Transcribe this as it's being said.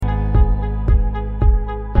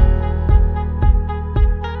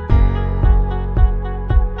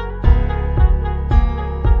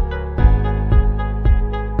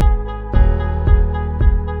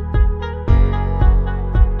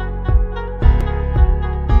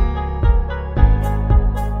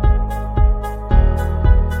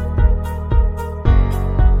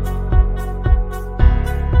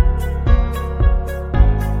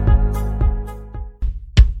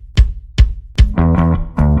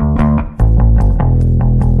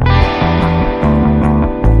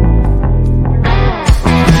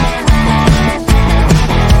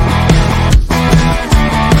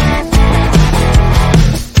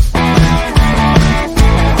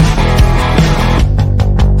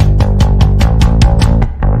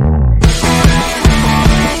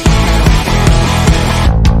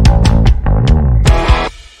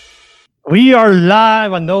We are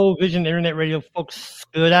live on No Vision Internet Radio, folks.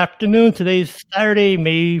 Good afternoon. Today's Saturday,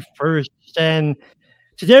 May 1st. And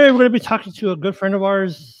today we're going to be talking to a good friend of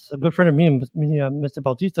ours, a good friend of me, Mr.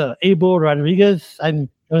 Bautista, Abel Rodriguez. I've known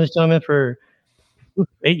this gentleman for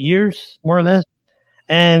 8 years, more or less.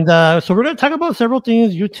 And so we're going to talk about several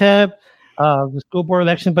things, UTEP, the school board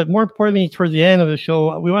election, but more importantly, towards the end of the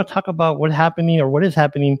show, we want to talk about what is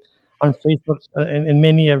happening on Facebook in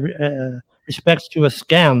many respects to a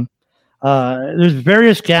scam. There's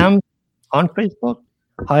various scams on Facebook.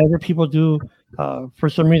 However, people do, for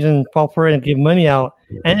some reason, fall for it and give money out.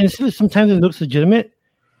 And sometimes it looks legitimate.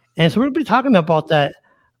 And so we'll be talking about that.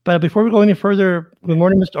 But before we go any further, good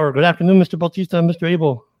morning, good afternoon, Mr. Bautista, Mr.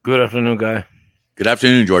 Abel. Good afternoon, Guy. Good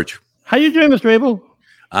afternoon, George. How you doing, Mr. Abel?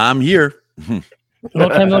 I'm here. No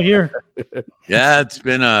time, no here. Yeah, it's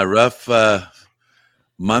been a rough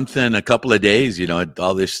month and a couple of days. You know,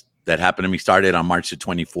 all this that happened to me started on March the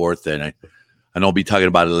 24th, and I know we'll be talking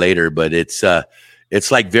about it later, but it's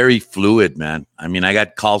like very fluid, man. I mean, I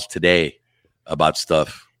got calls today about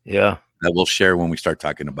stuff. Yeah. That we'll share when we start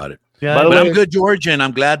talking about it. Yeah, but I'm good, George, and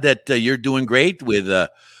I'm glad that you're doing great with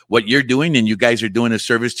what you're doing, and you guys are doing a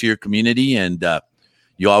service to your community, and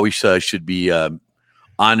you always should be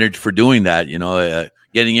honored for doing that,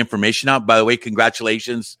 getting information out. By the way,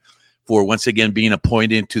 congratulations for once again being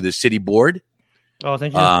appointed to the city board. Oh,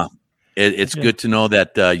 thank you. It's good to know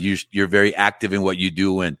that you're very active in what you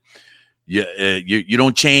do, and you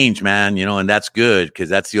don't change, man. And that's good because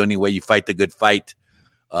that's the only way you fight the good fight.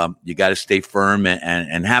 You got to stay firm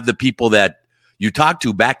and have the people that you talk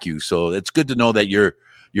to back you. So it's good to know that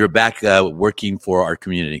you're back working for our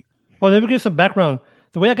community. Well, let me give some background.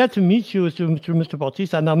 The way I got to meet you is through Mr.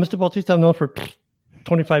 Bautista. Now, Mr. Bautista I've known for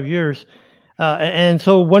 25 years, and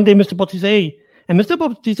so one day, Mr. Bautista. And Mr.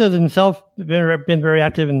 Bautista himself been very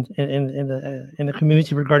active in the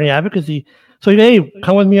community regarding advocacy. So hey,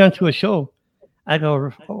 come with me onto a show. I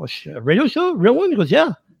go, a radio show, real one? He goes,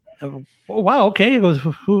 yeah. Oh, wow, okay. He goes,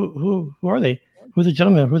 who are they? Who's the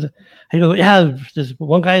gentleman? He goes, yeah, this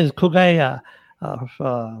one guy is a cool guy,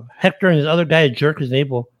 Hector, and this other guy, a jerk, is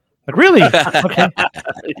Abel. Like, really? Okay.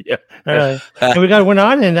 Yeah. All right. And we went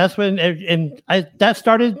on, and that's when that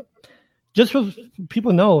started. Just so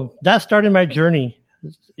people know, that started my journey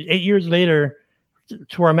 8 years later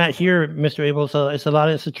to where I'm at here, Mr. Abel. So it's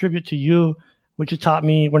a tribute to you, which you taught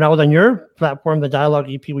me when I was on your platform, the Dialogue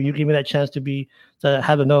EP, where you gave me that chance to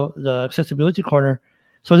have the accessibility corner.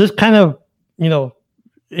 So this kind of,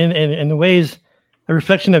 in ways, a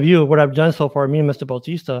reflection of you, what I've done so far, me and Mr.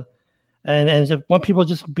 Bautista. And if want people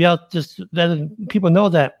just be out, just letting people know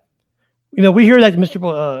that, we hear like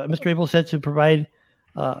Mr. Abel said to provide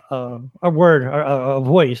a word, a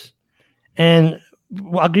voice. And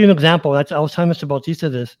I'll give you an example. I was telling Mr. Bautista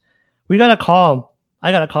this. I got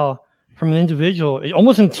a call from an individual,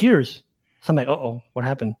 almost in tears. So I'm like, uh-oh, what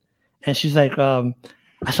happened? And she's like, I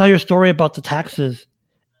saw your story about the taxes,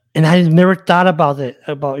 and I never thought about it,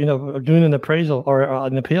 doing an appraisal or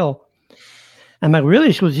an appeal. I'm like,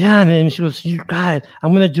 really? She goes, yeah. And she goes, God,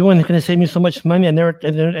 I'm going to do it, and it's going to save me so much money.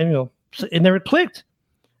 It never clicked.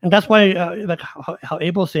 And that's why, how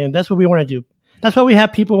Abel's saying, that's what we want to do. That's why we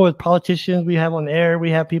have people with politicians, we have on air, we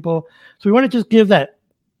have people. So we want to just give that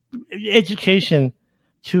education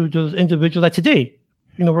to those individuals. Like today,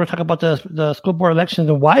 we're talking about the school board elections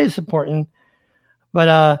and why it's important.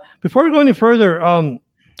 But before we go any further,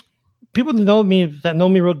 people that know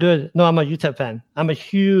me real good know I'm a UTEP fan. I'm a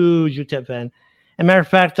huge UTEP fan. As a matter of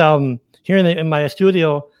fact, here in my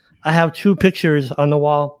studio, I have 2 pictures on the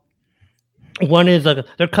wall. One is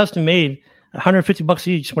they're custom made, $150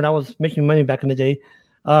 each when I was making money back in the day.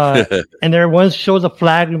 And there one shows a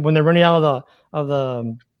flag when they're running out of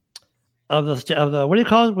the what do you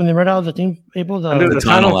call it when they run out of the thing? The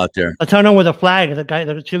tunnel out there. A tunnel with a flag. The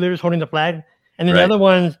cheerleaders holding the flag, and then the other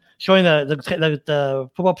one's showing the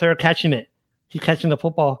football player catching it. He's catching the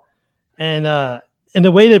football, and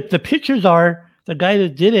the way that the pictures are, the guy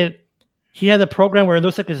that did it, he had a program where it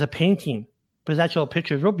looks like it's a painting, but it's actual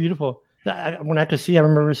pictures, real beautiful. When I could see, I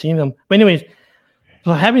remember seeing them. But anyways,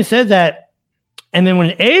 so having said that, and then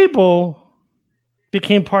when Abel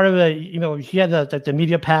became part of he had the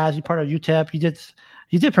media pass, he part of UTEP.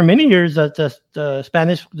 He did for many years the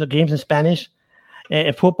Spanish, the games in Spanish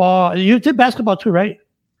and football. You did basketball too, right?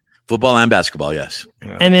 Football and basketball, yes.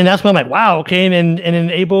 Yeah. And then that's when I'm like, wow, okay. And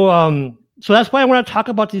then Abel, so that's why I want to talk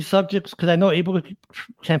about these subjects, because I know Abel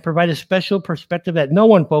can provide a special perspective that no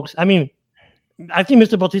one, folks. I mean, I think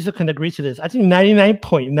Mr. Bautista can agree to this. I think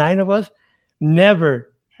 99.9 of us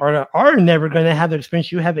never are never going to have the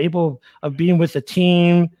experience you have able of being with the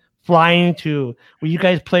team, flying to where you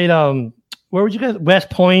guys played. Where would you guys? West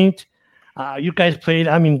Point, you guys played.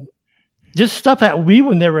 I mean, just stuff that we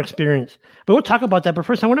would never experience. But we'll talk about that. But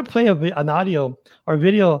first, I want to play an audio or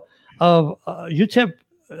video of UTEP,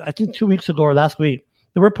 I think 2 weeks ago or last week.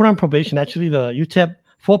 They were put on probation, actually, the UTEP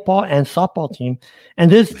football and softball team.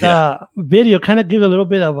 And this video kind of gives a little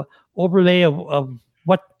bit of overlay of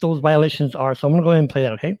what those violations are. So I'm going to go ahead and play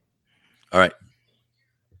that, okay? All right.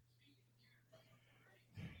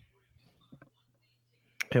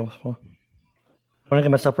 Okay, well, I want to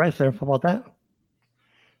get myself right there about that.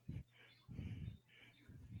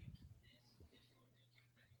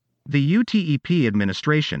 The UTEP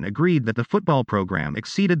administration agreed that the football program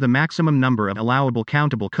exceeded the maximum number of allowable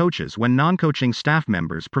countable coaches when non-coaching staff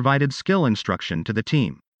members provided skill instruction to the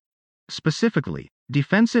team. Specifically,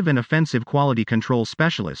 defensive and offensive quality control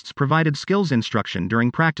specialists provided skills instruction during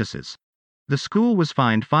practices. The school was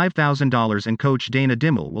fined $5,000 and coach Dana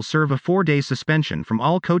Dimmel will serve a 4-day suspension from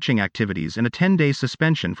all coaching activities and a 10-day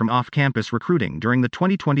suspension from off-campus recruiting during the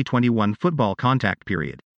 2020-21 football contact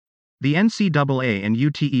period. The NCAA and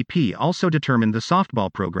UTEP also determined the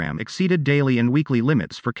softball program exceeded daily and weekly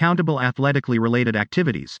limits for countable athletically related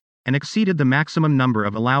activities, and exceeded the maximum number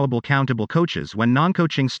of allowable countable coaches when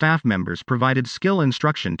non-coaching staff members provided skill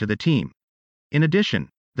instruction to the team. In addition,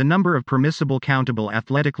 the number of permissible countable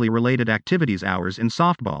athletically related activities hours in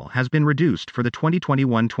softball has been reduced for the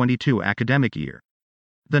 2021-22 academic year.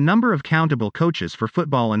 The number of countable coaches for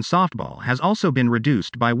football and softball has also been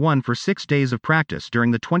reduced by 1 for 6 days of practice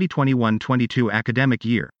during the 2021-22 academic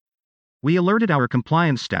year. We alerted our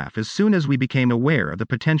compliance staff as soon as we became aware of the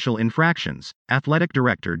potential infractions, Athletic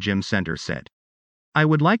Director Jim Center said. I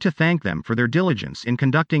would like to thank them for their diligence in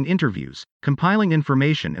conducting interviews, compiling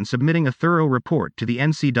information and submitting a thorough report to the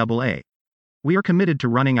NCAA. We are committed to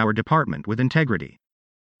running our department with integrity.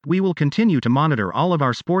 We will continue to monitor all of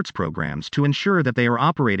our sports programs to ensure that they are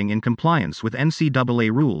operating in compliance with NCAA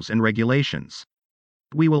rules and regulations.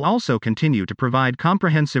 We will also continue to provide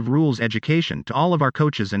comprehensive rules education to all of our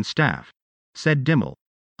coaches and staff, said Dimmel.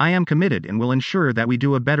 I am committed and will ensure that we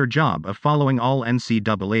do a better job of following all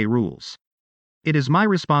NCAA rules. It is my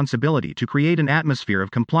responsibility to create an atmosphere of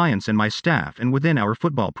compliance in my staff and within our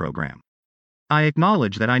football program. I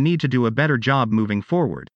acknowledge that I need to do a better job moving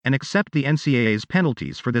forward, and accept the NCAA's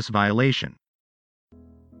penalties for this violation.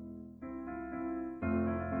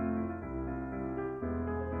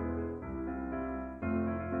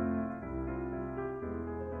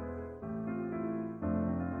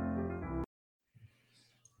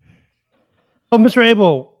 Oh, Mr.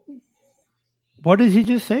 Abel, what did he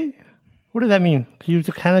just say? What does that mean? Can you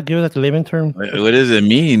kind of give us the layman term? What does it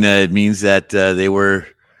mean? It means that they were...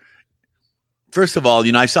 First of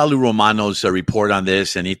all, I saw Lou Romano's report on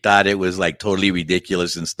this, and he thought it was like totally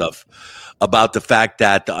ridiculous and stuff about the fact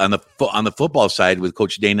that on the football side with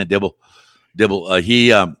Coach Dana Dimmel,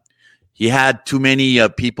 he had too many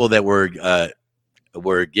people that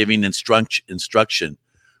were giving instruction.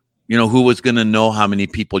 Who was going to know how many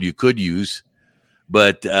people you could use,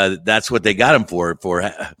 but that's what they got him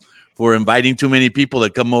for inviting too many people to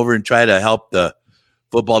come over and try to help the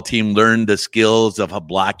football team learn the skills of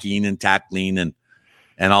blocking and tackling and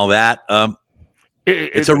all that.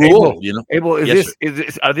 It's a rule, Abel,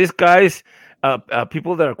 are these guys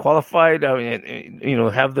people that are qualified?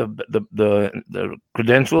 Have the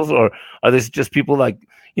credentials, or are these just people like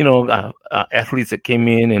athletes that came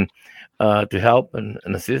in and to help and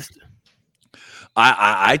assist?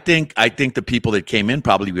 I think the people that came in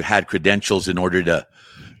probably had credentials in order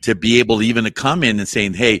to be able to even to come in and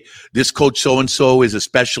saying, hey, this coach so-and-so is a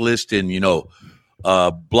specialist in,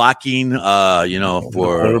 blocking,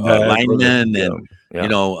 for linemen and,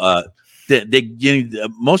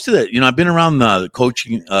 most of the, I've been around the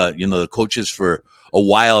coaching, the coaches for a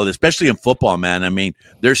while, especially in football, man. I mean,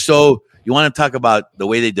 you want to talk about the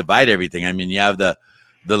way they divide everything. I mean, you have the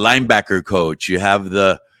linebacker coach, you have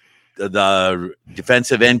the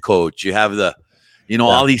defensive end coach, you have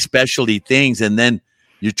all these specialty things. And then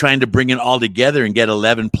you're trying to bring it all together and get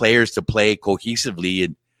 11 players to play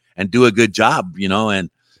cohesively and do a good job,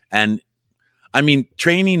 and I mean,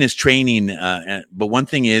 training is training. But one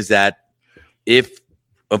thing is that if,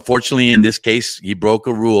 unfortunately, in this case, he broke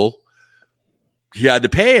a rule, he had to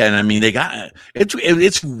pay. And I mean,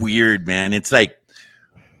 it's weird, man. It's like,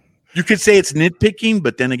 you could say it's nitpicking,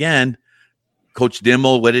 but then again, Coach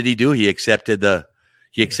Dimmel, what did he do? He accepted the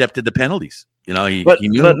penalties. He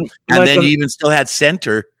knew, then he even still had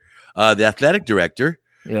Center, the athletic director,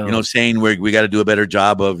 saying we got to do a better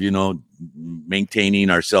job of,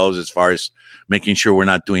 maintaining ourselves as far as making sure we're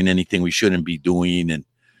not doing anything we shouldn't be doing, and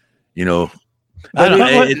the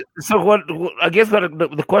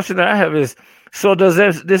question that I have is, so does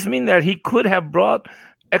this mean that he could have brought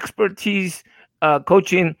expertise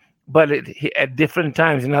coaching, but at different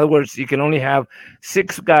times. In other words, you can only have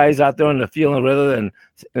 6 guys out there on the field rather than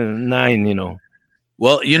 9. You know.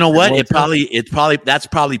 Well, you know what? It probably that's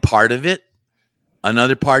probably part of it.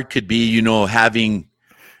 Another part could be, you know, having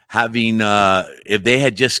if they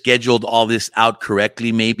had just scheduled all this out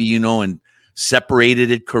correctly, maybe, you know, and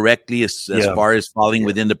separated it correctly as far as falling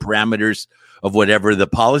within the parameters of whatever the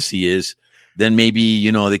policy is, then maybe,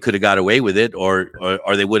 you know, they could have got away with it, or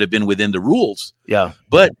they would have been within the rules. Yeah.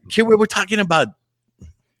 But here we're talking about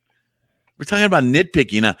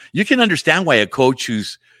nitpicking. Now, you can understand why a coach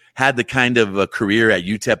who's had the kind of a career at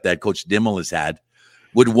UTEP that Coach Dimmel has had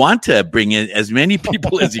would want to bring in as many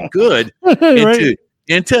people as he could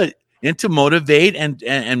into motivate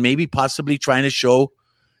and maybe possibly trying to show,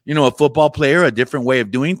 you know, a football player a different way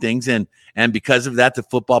of doing things, and because of that, the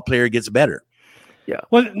football player gets better. Yeah.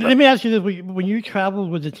 Well, let me ask you this: when you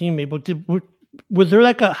traveled with the team, was there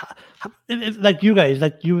like like you guys,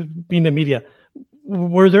 like you being the media,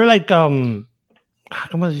 were there like come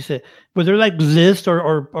on, you say, was there like lists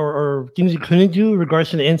or things you couldn't do in regards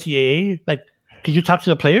to the NCAA? Like, could you talk to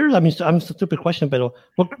the players? I mean, I'm a stupid question, but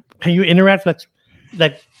can you interact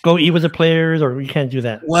like go eat with the players, or you can't do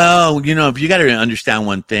that? Well, you know, if you got to understand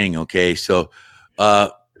one thing, okay, so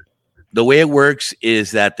the way it works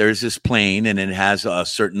is that there's this plane and it has a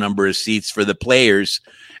certain number of seats for the players,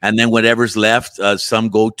 and then whatever's left, some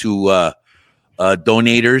go to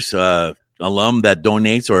donators, alum that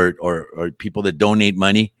donates, or people that donate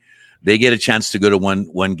money. They get a chance to go to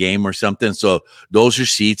one game or something. So those are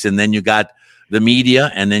seats, and then you got the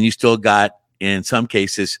media, and then you still got, in some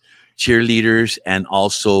cases, cheerleaders and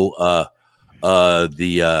also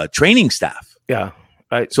the training staff. Yeah.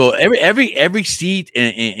 Right. So every seat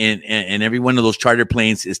in every one of those charter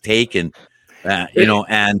planes is taken, you know,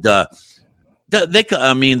 and the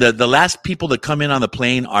last people to come in on the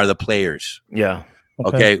plane are the players. Yeah.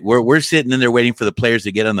 Okay. We're sitting in there waiting for the players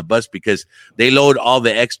to get on the bus, because they load all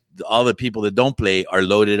the people that don't play are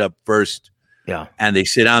loaded up first. Yeah. And they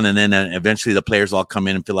sit down, and then eventually the players all come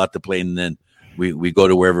in and fill out the plane, and then we go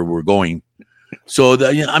to wherever we're going. So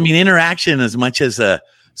interaction, as much as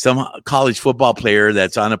some college football player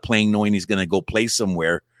that's on a plane knowing he's going to go play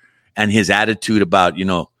somewhere, and his attitude about, you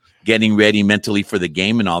know, getting ready mentally for the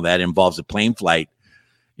game and all that involves a plane flight,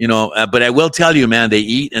 you know. But I will tell you, man, they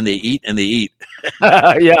eat and they eat and they eat.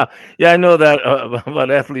 Yeah, I know that about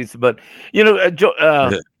athletes. But, you know,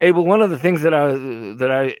 Abel, one of the things that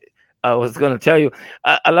I was going to tell you,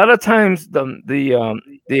 a lot of times the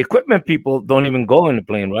equipment people don't even go in the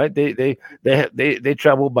plane, right? They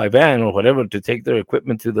travel by van or whatever to take their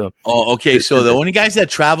equipment to the. Oh, okay. So the only guys that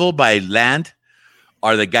travel by land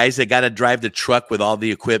are the guys that got to drive the truck with all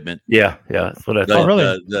the equipment. Yeah, that's what I thought. Oh, really?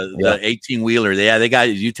 The 18-wheeler. They got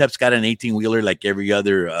UTEP's got an 18-wheeler like every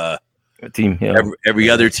other team. Yeah. Every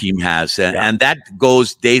other team has, and that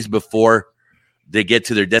goes days before they get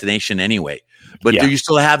to their destination anyway. But do you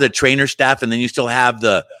still have the trainer staff, and then you still have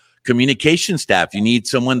the communication staff? You need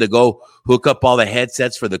someone to go hook up all the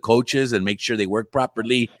headsets for the coaches and make sure they work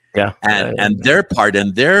properly. Yeah. And their part,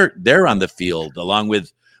 and they're on the field along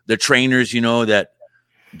with the trainers, you know, that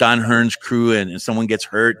Don Hearn's crew, and someone gets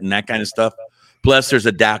hurt and that kind of stuff. Plus there's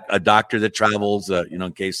a doctor that travels, you know,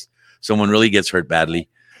 in case someone really gets hurt badly.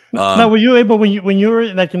 Now, were you able, when you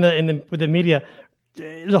were like with the media,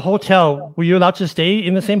 the hotel, were you allowed to stay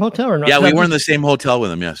in the same hotel or not? Yeah, we were in the same hotel with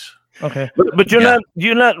them. Yes. Okay. But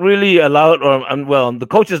you're not really allowed, or the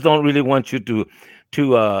coaches don't really want you to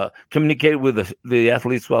communicate with the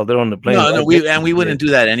athletes while they're on the plane. No, we wouldn't do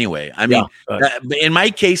that anyway. I mean, in my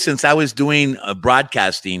case, since I was doing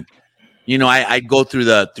broadcasting, you know, I'd go through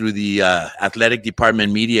the athletic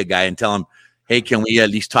department media guy and tell him, hey, can we at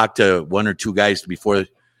least talk to one or two guys before,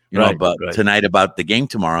 tonight about the game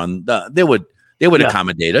tomorrow? And they would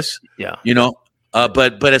accommodate us. Yeah. You know,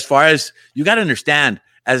 but as far as, you got to understand,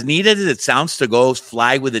 as neat as it sounds to go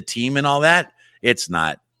fly with a team and all that, it's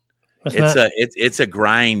not. It's a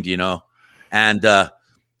grind, you know, and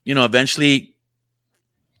you know, eventually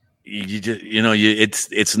you just, you know,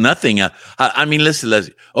 it's nothing. I mean,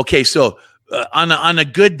 listen. Okay, so on a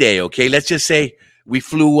good day, okay, let's just say we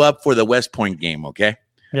flew up for the West Point game. Okay,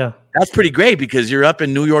 yeah, that's pretty great because you're up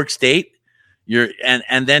in New York State.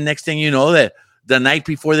 And then next thing you know, that the night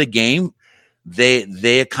before the game,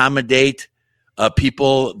 they accommodate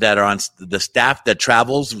people that are on the staff that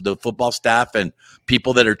travels, the football staff, and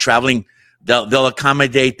people that are traveling. They'll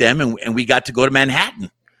accommodate them, and we got to go to Manhattan.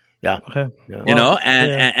 Yeah, okay. You know,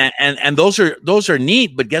 and those are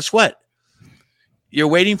neat. But guess what? You're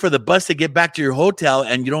waiting for the bus to get back to your hotel,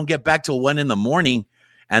 and you don't get back till 1 a.m.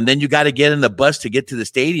 And then you got to get in the bus to get to the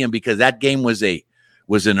stadium because that game was a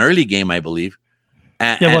was an early game, I believe,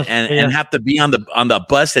 and have to be on the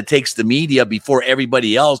bus that takes the media before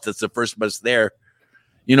everybody else. That's the first bus there.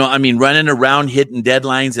 You know, I mean, running around, hitting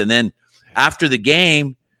deadlines, and then after the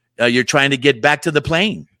game, you're trying to get back to the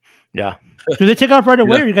plane. Yeah. Do they take off right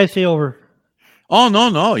away, or you guys stay over? Oh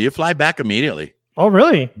no, you fly back immediately. Oh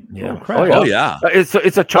really? Yeah. Oh yeah.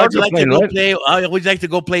 It's a charter plane, right? I always like to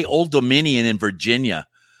go play Old Dominion in Virginia.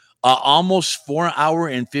 Almost 4 hour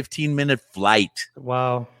and 15-minute flight.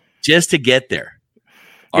 Wow. Just to get there.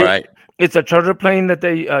 All right. It's a charter plane that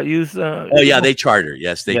they use. They charter.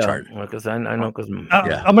 Yes, they charter. Because I know. Because I'm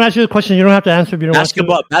gonna ask you a question. You don't have to answer if you don't want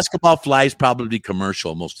to. Basketball flies probably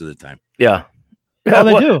commercial most of the time. Yeah. Oh,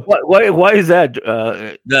 they do. Why is that?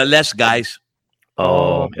 The less guys.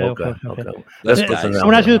 Oh, okay. Less I'm guys.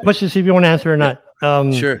 gonna ask you a question to see if you want to answer or not.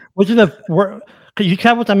 Sure. Which is the could you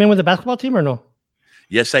travel with the basketball team or no?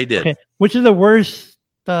 Yes, I did. Okay. Which is the worst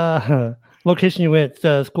location you went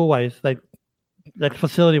school wise, like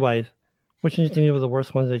facility wise? Which do you think was the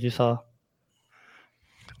worst ones that you saw?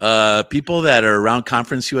 People that are around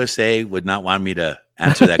Conference USA would not want me to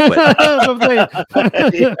answer that question.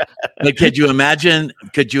 But could you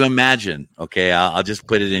imagine? Okay, I'll just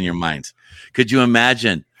put it in your minds. Could you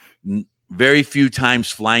imagine very few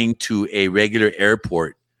times flying to a regular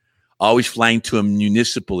airport, always flying to a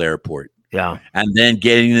municipal airport? Yeah. And then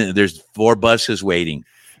there's 4 buses waiting,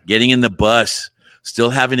 getting in the bus, still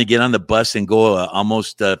having to get on the bus and go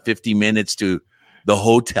almost 50 minutes to the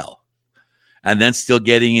hotel. And then still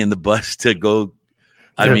getting in the bus to go.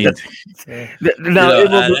 I mean,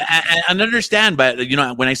 and understand, but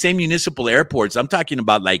when I say municipal airports, I'm talking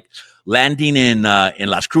about like landing in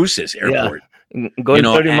Las Cruces Airport. Yeah. Going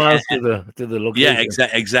 30 miles to the location.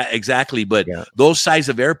 Yeah, exactly. But those size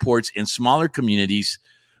of airports in smaller communities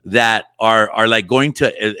that are like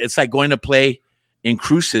it's like going to play in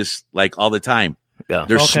Cruces like all the time. Yeah,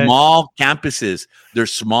 they're small campuses. They're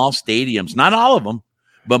small stadiums. Not all of them,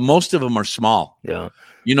 but most of them are small. Yeah.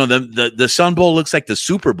 The Sun Bowl looks like the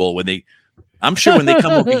Super Bowl I'm sure when they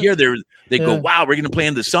come over here, they go, wow, we're going to play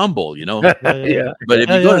in the Sun Bowl, Yeah. But if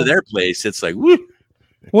you go to their place, it's like, woo.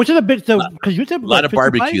 Which is a big, because you said a lot of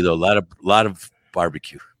barbecue though, a lot of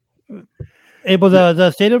barbecue. Abel,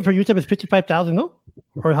 the stadium for UTEP is 55,000, no?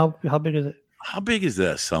 Or how big is it? How big is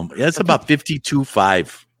that? It's about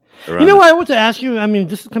 52.5. You know what I want to ask you? I mean,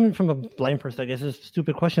 this is coming from a blind person. I guess it's a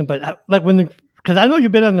stupid question, but because I know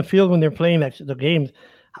you've been on the field when they're playing the games.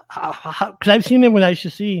 Because I've seen them when I used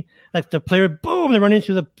to see like the player, boom, they run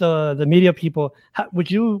into the media people. How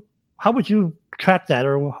would you track that,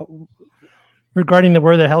 or regarding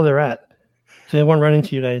where the hell they're at, so they won't run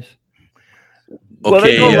into you guys?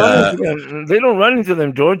 Okay, they don't run into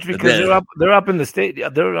them, George, because they're up in the state.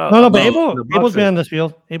 They're but Abel's been on the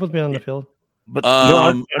field. Abel's been on the field. But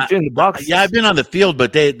I'm in the box. Yeah, I've been on the field,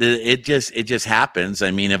 but it just happens.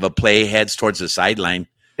 I mean, if a play heads towards the sideline,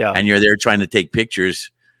 and you're there trying to take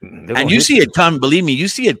pictures, and you see it come, believe me, you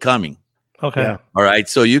see it coming. Okay. Yeah. All right.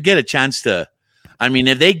 So you get a chance to. I mean,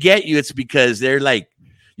 if they get you, it's because they're like,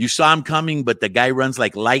 you saw him coming, but the guy runs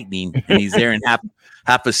like lightning, and he's there in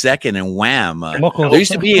half a second, and wham! There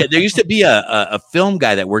used to be a film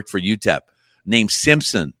guy that worked for UTEP named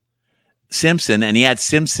Simpson, and he had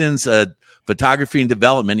Simpson's photography and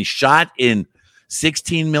development. He shot in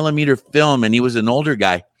 16 millimeter film, and he was an older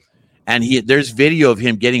guy. And there's video of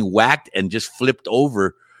him getting whacked and just flipped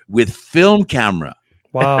over with film camera.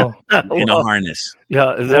 Wow! In a harness.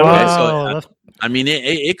 Yeah, is that right? So, I mean,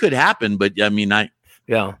 it could happen, but I mean,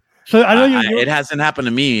 yeah. So I know it hasn't happened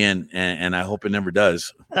to me, and I hope it never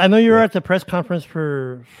does. I know you were at the press conference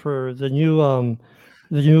for the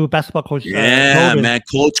new basketball coach. Yeah, man,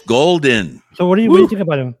 Coach Golden. So what do you think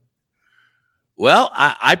about him? Well,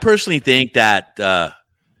 I personally think that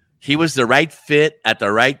he was the right fit at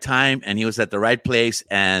the right time, and he was at the right place.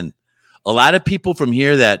 And a lot of people from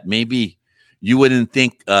here that maybe you wouldn't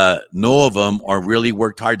think know of him or really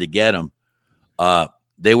worked hard to get him.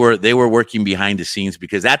 They were working behind the scenes,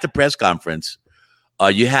 because at the press conference,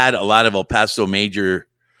 you had a lot of El Paso Major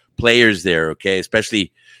players there. Okay,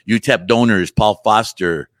 especially UTEP donors. Paul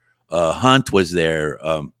Foster, Hunt was there.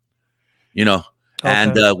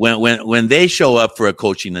 And when they show up for a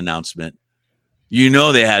coaching announcement, they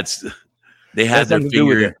had their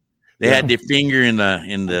finger. They had their finger in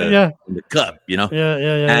the cup.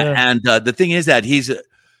 And the thing is that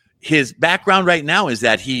his background right now is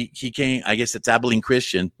that he came. I guess it's Abilene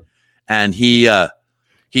Christian, and he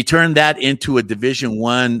turned that into a Division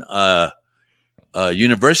I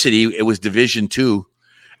university. It was Division II,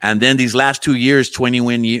 and then these last 2 years,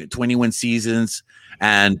 21 seasons.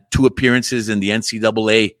 And 2 appearances in the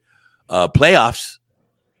NCAA playoffs.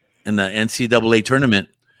 in the NCAA tournament.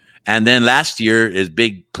 And then last year, his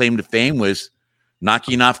big claim to fame was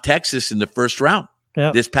knocking off Texas in the first round.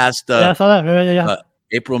 Yeah. This past I saw that.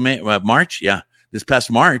 April, May, March. Yeah, this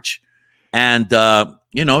past March, and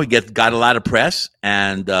he got a lot of press.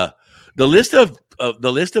 And the list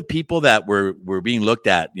of people that were being looked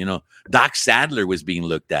at, Doc Sadler was being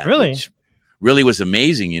looked at. Really? Which really was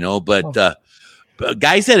amazing, But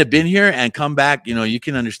guys that have been here and come back, you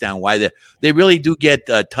can understand why they really do get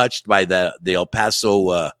touched by the El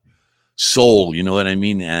Paso soul, you know what I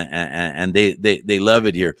mean? And they love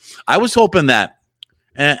it here. I was hoping that,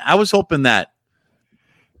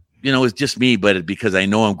 it's just me, but because I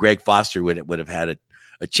know him, Greg Foster would have had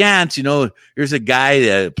a chance. Here's a guy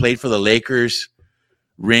that played for the Lakers.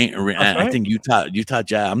 I think Utah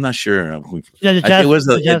Jazz. I'm not sure. Yeah, the Jazz. I think it was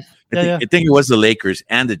I think it was the Lakers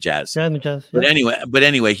and the Jazz. Yeah, and the Jazz. Yeah. But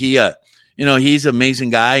anyway, he, he's an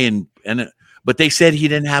amazing guy, but they said he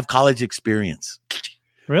didn't have college experience.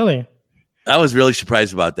 Really? I was really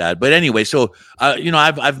surprised about that. But anyway, so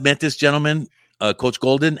I've met this gentleman, Coach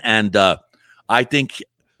Golden, and I think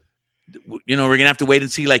we're gonna have to wait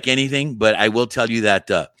and see like anything. But I will tell you that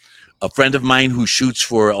a friend of mine who shoots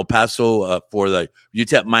for El Paso for the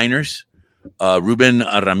UTEP Miners, Ruben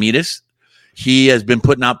Ramirez, he has been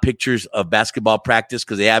putting out pictures of basketball practice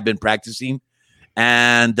because they have been practicing,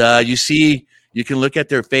 and you can look at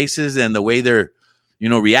their faces and the way they're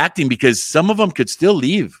reacting, because some of them could still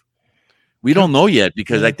leave. We don't know yet,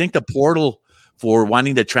 because I think the portal for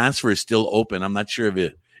wanting to transfer is still open. I'm not sure if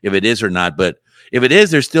it is or not, but if it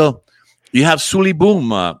is, you have Sully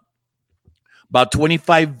Boom, about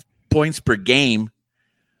 25 points per game,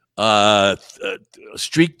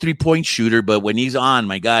 streak 3-point shooter, but when he's on,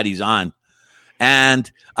 my God, he's on.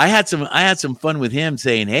 And I had some fun with him,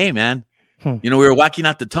 saying, "Hey, man, we were walking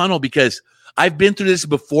out the tunnel, because I've been through this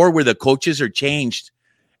before where the coaches are changed,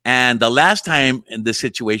 and the last time the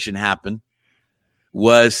situation happened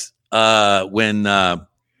was when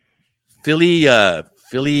Philly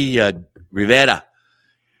Rivera,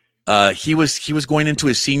 he was going into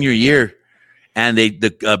his senior year, and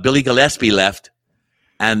Billy Gillespie left,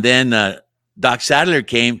 and then Doc Sadler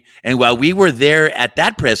came, and while we were there at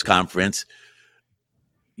that press conference,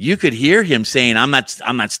 you could hear him saying, "I'm not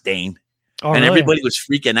staying," and really? Everybody was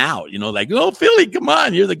freaking out, like, "Oh, Philly, come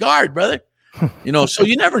on, you're the guard, brother." So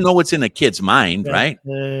you never know what's in a kid's mind, right?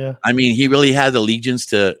 Yeah. I mean, he really had allegiance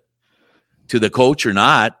to the coach or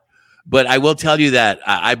not. But I will tell you that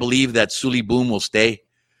I believe that Sully Boom will stay.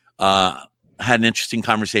 Had an interesting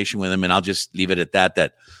conversation with him, and I'll just leave it at that.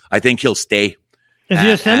 That I think he'll stay. Is he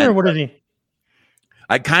a center or what is he?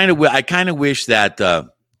 I kind of wish that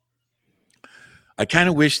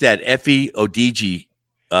Effie Odigi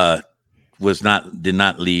did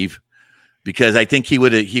not leave. Because I think he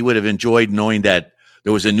would have enjoyed knowing that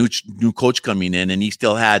there was a new coach coming in, and he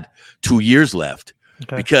still had 2 years left.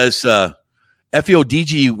 Okay. Because Effie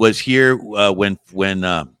Odigi was here when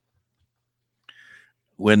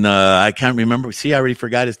I can't remember. See, I already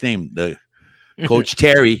forgot his name. The Coach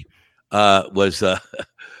Terry was there's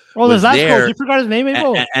that there. coach. You forgot his name,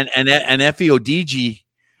 and Effie Odigi.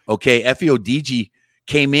 Okay, Effie Odigi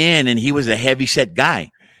came in, and he was a heavy set guy.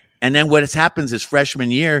 And then what happens is freshman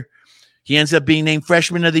year, he ends up being named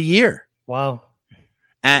Freshman of the Year. Wow.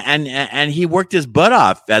 And he worked his butt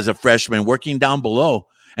off as a freshman, working down below.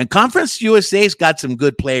 And Conference USA's got some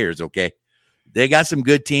good players, okay? They got some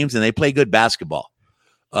good teams, and they play good basketball.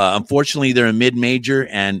 Unfortunately, they're a mid-major,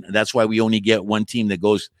 and that's why we only get one team that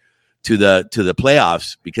goes to the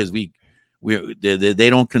playoffs, because they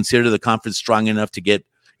don't consider the conference strong enough to get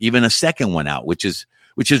even a second one out, which is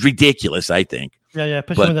ridiculous, I think. Yeah.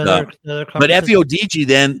 But Effie Odigi,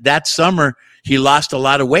 then that summer, he lost a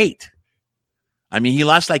lot of weight. I mean, he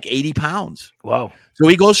lost like 80 pounds. Wow. So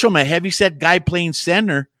he goes from a heavyset guy playing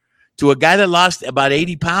center to a guy that lost about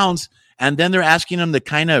 80 pounds. And then they're asking him to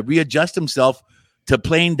kind of readjust himself to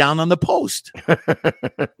playing down on the post.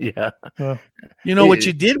 Yeah. What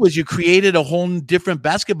you did was you created a whole different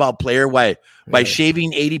basketball player by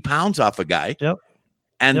shaving 80 pounds off a guy. Yep.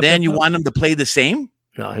 And then you want him to play the same?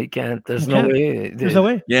 No, he can't. There's no way. There's no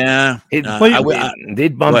way. Yeah. They'd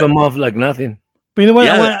bump him off like nothing. But you know what?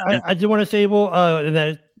 Yeah, I do want to say,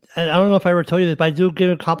 and I don't know if I ever told you this, but I do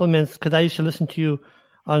give compliments, because I used to listen to you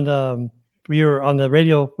on the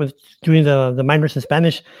radio with doing the minors in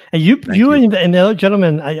Spanish, and you and the other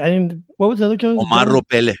gentleman, I didn't. What was the other gentleman? Omar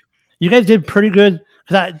Ropele. You guys did pretty good.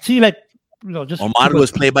 Because I see, just Omar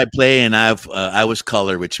was play-by-play, and I was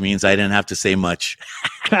color, which means I didn't have to say much.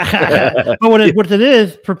 But what it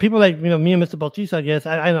is for people like me and Mr. Bautista, I guess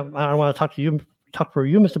I don't want to talk for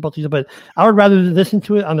you, Mr. Bautista, but I would rather listen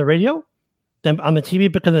to it on the radio than on the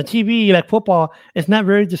TV, because the TV, like football, it's not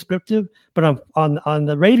very descriptive, but on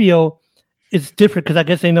the radio, it's different because I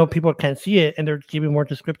guess they know people can't see it and they're giving more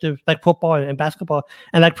descriptive, like football and basketball.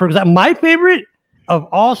 And like, for example, my favorite of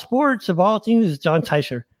all sports, of all things, is John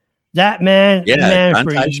Teicher. That man, John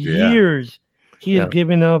for Teicher, years, he has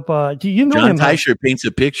given up. Do you know John him? Teicher paints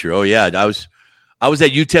a picture. Oh yeah, I was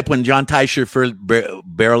at UTEP when John Teicher first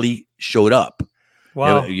barely showed up.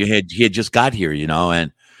 Wow, he had just got here,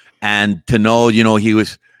 and to know, he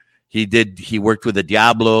worked with the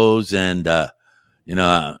Diablos, and I'm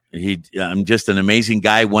just an amazing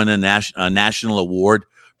guy. Won a national award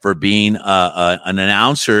for being an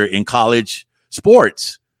announcer in college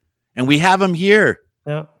sports, and we have him here.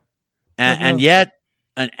 Yeah, and yet,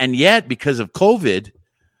 because of COVID,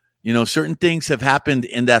 certain things have happened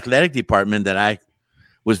in the athletic department that I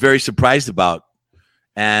was very surprised about.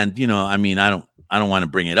 And I don't want to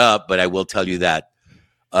bring it up, but I will tell you that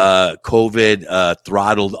COVID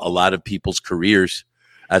throttled a lot of people's careers,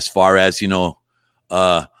 as far as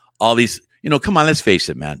all these. Come on, let's face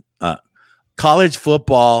it, man. College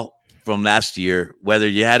football from last year, whether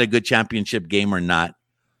you had a good championship game or not,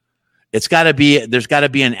 there's got to be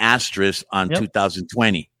an asterisk on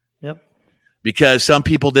 2020. Yep. Because some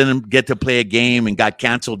people didn't get to play a game and got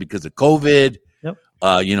canceled because of COVID. Yep.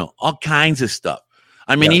 All kinds of stuff.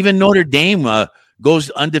 I mean, even Notre Dame goes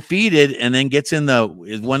undefeated and then gets in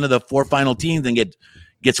one of the 4 final teams and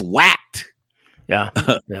gets whacked. Yeah,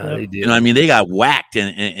 they did. They got whacked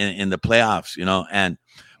in the playoffs.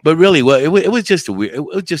 But really, well, it was just a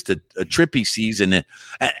trippy season,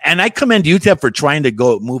 and I commend UTEP for trying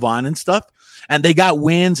to move on and stuff. And they got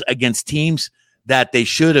wins against teams that they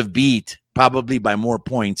should have beat, probably by more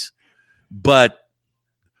points. But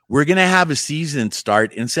we're gonna have a season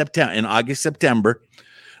start in August, September.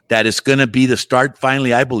 That is going to be the start,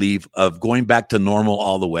 finally, I believe, of going back to normal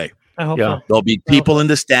all the way. I hope so. There'll be people in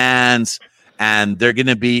the stands. And they're going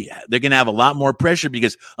to have a lot more pressure,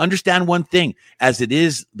 because understand one thing, as it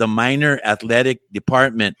is, the minor athletic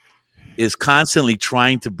department is constantly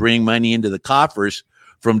trying to bring money into the coffers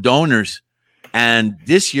from donors. And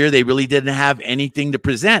this year they really didn't have anything to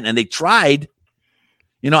present, and they tried.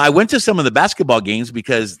 I went to some of the basketball games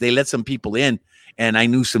because they let some people in, and I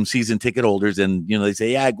knew some season ticket holders, and they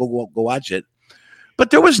say, yeah, go watch it.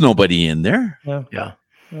 But there was nobody in there. Yeah.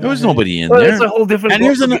 There was nobody in there. It's a whole different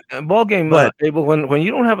ball game. Table when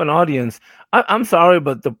you don't have an audience, I'm sorry,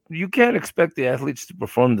 but you can't expect the athletes to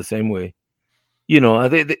perform the same way.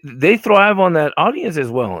 They thrive on that audience as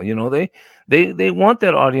well. They want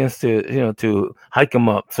that audience to hike them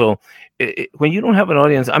up. So when you don't have an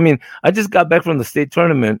audience, I just got back from the state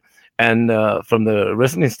tournament and from the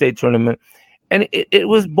wrestling state tournament, and it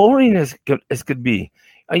was boring as could be.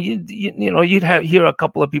 You'd hear a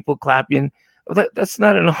couple of people clapping. That's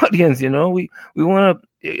not an audience, We want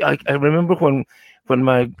to. I remember when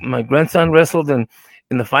my grandson wrestled in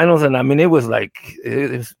the finals, and it was like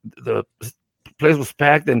the place was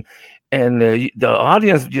packed, and the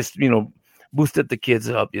audience just boosted the kids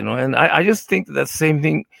up, And I just think that's the same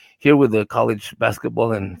thing here with the college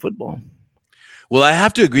basketball and football. Well, I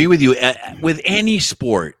have to agree with you with any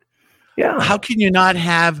sport. Yeah, how can you not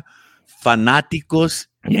have fanaticos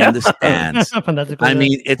in the stands?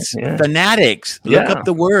 It's fanatics. Look up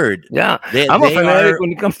the word. Yeah, I'm a fanatic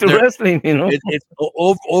when it comes to wrestling. It's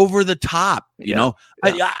over the top. You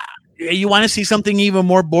want to see something even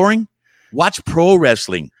more boring? Watch pro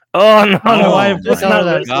wrestling. Oh no! That's not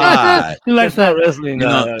that. He likes that wrestling.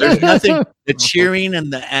 There's nothing. The cheering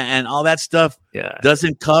and all that stuff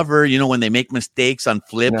doesn't cover. When they make mistakes on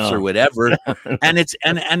flips or whatever, and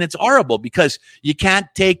it's horrible, because you can't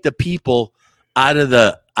take the people out of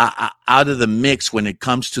the mix when it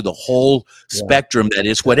comes to the whole spectrum that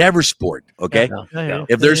is whatever sport. Okay,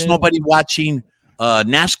 if there's nobody watching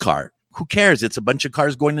NASCAR, who cares? It's a bunch of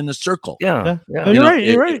cars going in a circle. Yeah.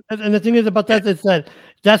 You're right. And the thing is about that is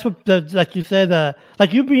that's what like you said,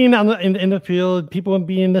 like you being in the field, people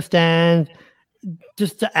being in the stands,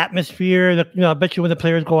 just the atmosphere. I bet you when the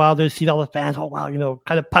players go out there, see all the fans. Oh wow,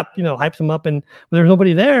 kind of pop, hypes them up, and when there's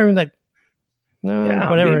nobody there, and like. No,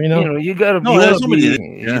 whatever, you got to be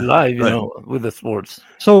live, with the sports.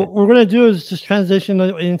 So what we're going to do is just transition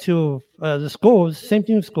into the schools. Same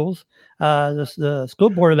thing with schools. The school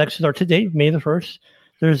board elections are today, May the 1st.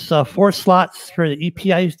 There's 4 slots for the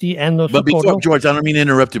EPISD and those. But before, George, I don't mean to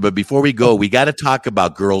interrupt you, but before we go, we got to talk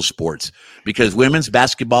about girls' sports, because women's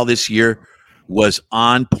basketball this year was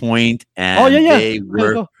on point, and they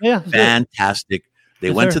were fantastic. They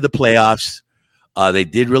went to the playoffs. They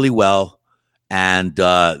did really well. And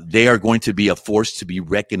they are going to be a force to be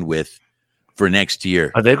reckoned with for next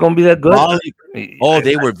year. Are they going to be that good? Oh,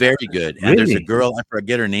 they were very good. And there's a Really? girl, I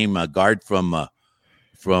forget her name, a guard from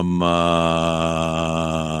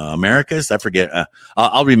Americas. I forget.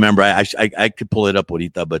 I'll remember. I could pull it up,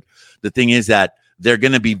 Bonita. But the thing is that they're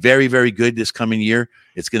going to be very, very good this coming year.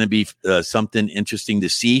 It's going to be something interesting to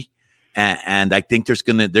see, and I think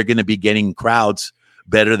they're going to be getting crowds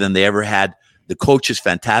better than they ever had. The coach is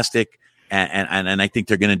fantastic, and I think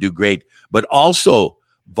they're going to do great. But also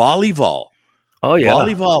volleyball. Oh yeah,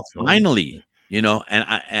 volleyball finally. And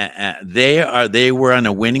they were on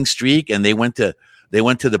a winning streak, and they went to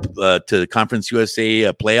the Conference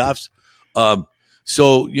USA playoffs.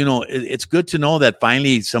 So it's good to know that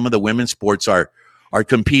finally some of the women's sports are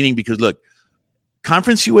competing, because look,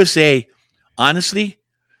 Conference USA, honestly,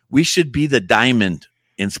 we should be the diamond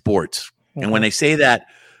in sports. Mm-hmm. And when I say that,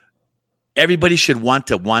 everybody should want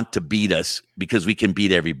to beat us, because we can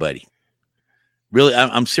beat everybody. Really,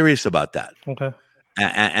 I'm serious about that. Okay.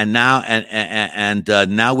 And now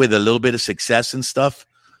now with a little bit of success and stuff,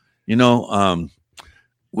 we got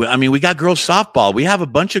girls softball. We have a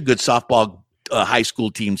bunch of good softball high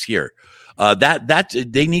school teams here. That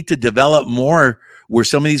they need to develop more, where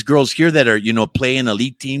some of these girls here that are play in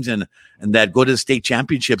elite teams and that go to the state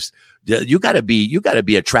championships. You got to be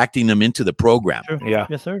attracting them into the program. Sure. Yeah.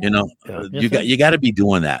 Yes, sir. You got to be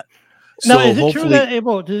doing that. Now, So is it hopefully, true that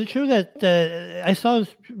is it true that I saw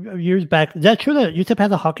years back? Is that true that UTEP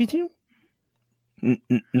has a hockey team?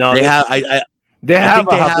 No, they have. They I have think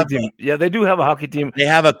a they hockey have team. Yeah, they do have a hockey team. They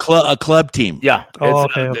have a club team. Yeah. Oh,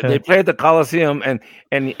 It's, okay. They play at the Coliseum, and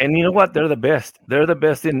you know what? They're the best. They're the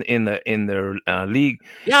best in their league.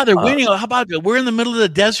 Yeah, they're winning. How about we're in the middle of the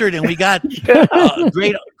desert and we got a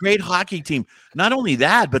great hockey team. Not only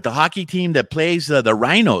that, but the hockey team that plays the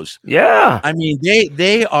Rhinos. Yeah. I mean,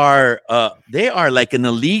 they are like an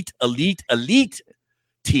elite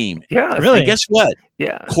team. Yeah. Really? And guess what?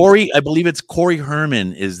 Yeah. I believe it's Corey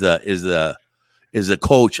Herman is the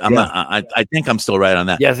coach. I think I'm still right on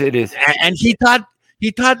that. Yes, it is. And he taught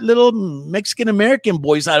little Mexican American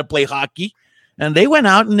boys how to play hockey, and they went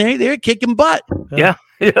out and they're kicking butt. Yeah,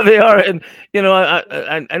 they are. And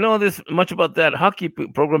I know this much about that hockey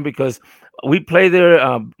program, because we play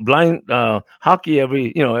their blind hockey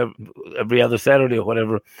every other Saturday or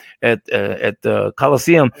whatever at the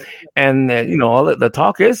Coliseum, and all the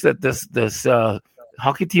talk is that this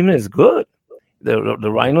hockey team is good.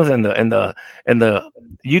 The Rhinos and the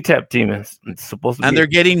UTEP team is supposed to be, and they're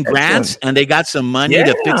getting grants, and they got some money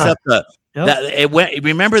to fix up the. Yep.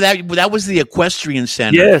 Remember that was the equestrian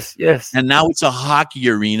center. Yes. And now it's a hockey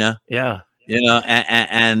arena. Yeah.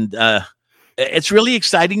 And it's really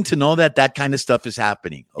exciting to know that kind of stuff is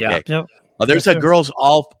happening. Okay. Yep. There's a girls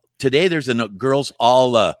all today. There's a girls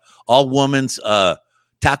all women's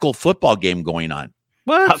tackle football game going on.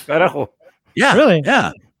 What? Carajo. Yeah. Really?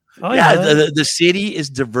 Yeah. Oh, yeah. yeah. The city is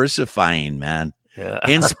diversifying, man, Yeah.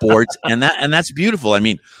 in sports, and that's beautiful. I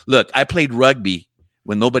mean, look, I played rugby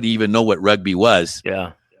when nobody even knew what rugby was.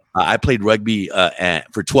 Yeah. I played rugby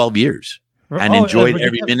for 12 years and Oh, enjoyed yeah,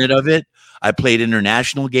 every minute of it. I played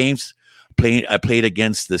international games. I played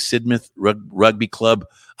against the Sidmouth Rugby Club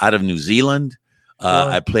out of New Zealand.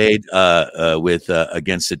 I played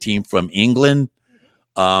against a team from England.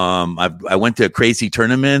 I went to crazy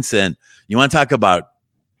tournaments, and you want to talk about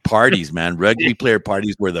parties, man. Rugby player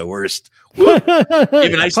parties were the worst.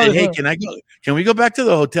 Even I said, "Hey, can we go back to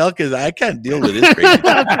the hotel, because I can't deal with this crazy."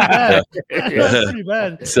 That's pretty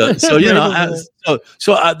bad.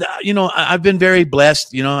 So I've been very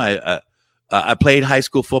blessed. I played high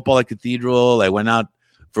school football at Cathedral. I went out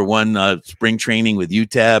for one spring training with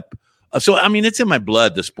UTEP. So I mean, it's in my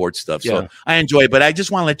blood, the sports stuff. So I enjoy it, but I just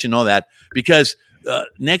want to let you know that, because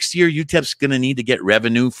next year UTEP's going to need to get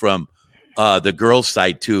revenue from the girls'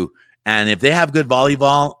 side too. And if they have good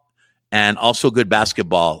volleyball and also good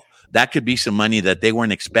basketball, that could be some money that they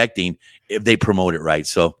weren't expecting if they promote it right.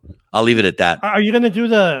 So I'll leave it at that. Are you going to do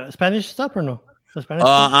the Spanish stuff or no? The Spanish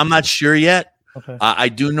stuff? I'm not sure yet. Okay. I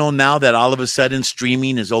do know now that all of a sudden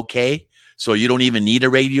streaming is okay. So you don't even need a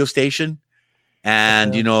radio station.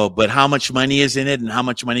 And, but how much money is in it, and how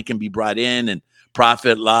much money can be brought in, and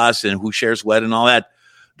profit loss, and who shares what and all that.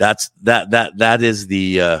 That is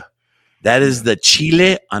the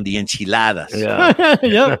chile on the enchiladas. Yeah.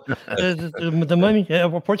 Yeah. The money. Yeah,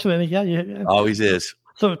 unfortunately. Yeah. Always is.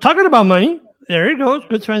 So talking about money, there you go.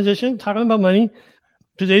 Good transition. Talking about money.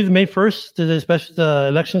 Today's May 1st. There's the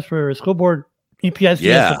elections for school board,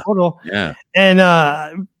 EPS. Total. Yeah.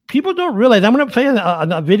 And people don't realize. I'm going to play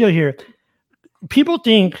a video here. People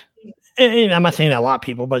think, and I'm not saying that a lot of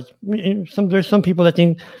people, but there's some people that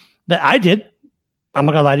think that I did. I'm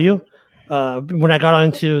not gonna lie to you. when I got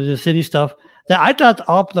into the city stuff, that I thought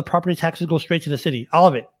all the property taxes go straight to the city, all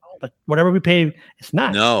of it. But whatever we pay, it's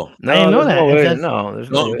not. No, I didn't know that. There's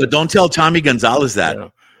no way. But don't tell Tommy Gonzalez that.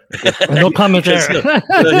 No comment there.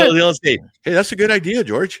 He'll say, "Hey, that's a good idea,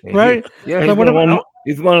 George." Right? Yeah, So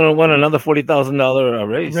he's going to want another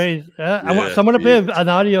 $40,000 raise. I want someone to play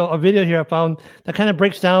a video here I found that kind of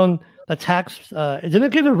breaks down the tax. It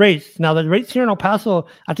didn't give the rates. Now the rates here in El Paso,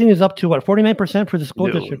 I think, is up to 49% for the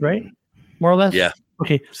school district, right? More or less. Yeah.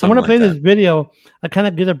 Okay, so I'm going to play this video. I kind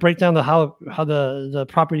of give a breakdown of how the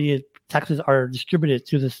property taxes are distributed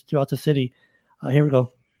throughout the city. Here we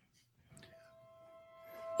go.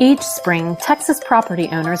 Each spring, Texas property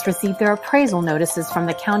owners receive their appraisal notices from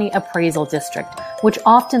the County Appraisal District, which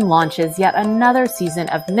often launches yet another season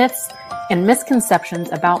of myths and misconceptions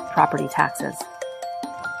about property taxes.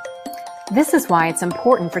 This is why it's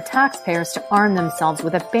important for taxpayers to arm themselves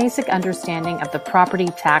with a basic understanding of the property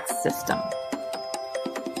tax system.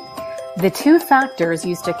 The two factors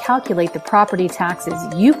used to calculate the property taxes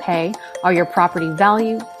you pay are your property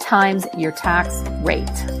value times your tax rate.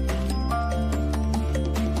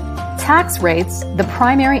 Tax rates, the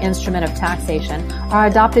primary instrument of taxation, are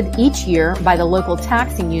adopted each year by the local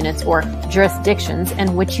taxing units or jurisdictions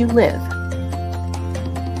in which you live.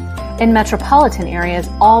 In metropolitan areas,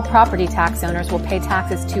 all property tax owners will pay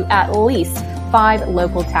taxes to at least 5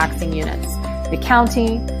 local taxing units: the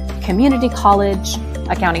county, community college,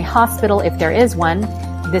 a county hospital if there is one,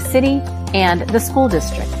 the city, and the school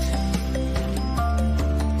district.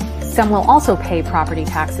 Some will also pay property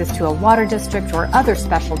taxes to a water district or other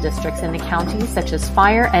special districts in the county, such as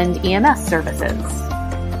fire and EMS services.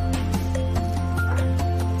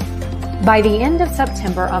 By the end of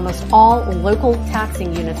September, almost all local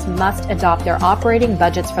taxing units must adopt their operating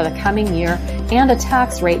budgets for the coming year and a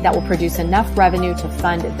tax rate that will produce enough revenue to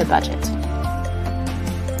fund the budget.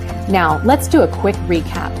 Now, let's do a quick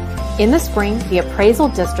recap. In the spring, the appraisal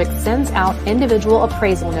district sends out individual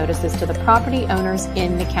appraisal notices to the property owners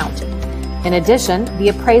in the county. In addition, the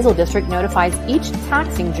appraisal district notifies each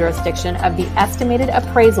taxing jurisdiction of the estimated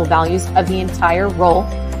appraisal values of the entire roll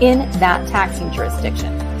in that taxing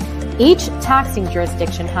jurisdiction. Each taxing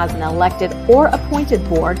jurisdiction has an elected or appointed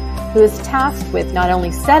board who is tasked with not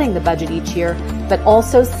only setting the budget each year, but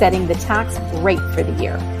also setting the tax rate for the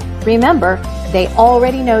year. Remember, they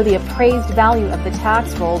already know the appraised value of the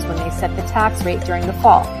tax rolls when they set the tax rate during the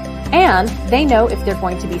fall, and they know if they're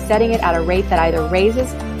going to be setting it at a rate that either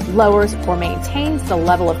raises, lowers, or maintains the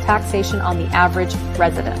level of taxation on the average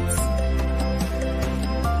residence.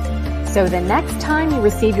 So the next time you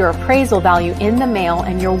receive your appraisal value in the mail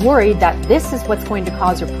and you're worried that this is what's going to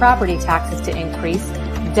cause your property taxes to increase,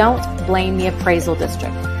 don't blame the appraisal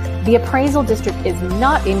district. The appraisal district is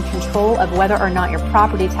not in control of whether or not your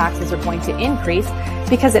property taxes are going to increase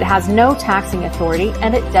because it has no taxing authority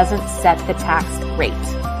and it doesn't set the tax rate.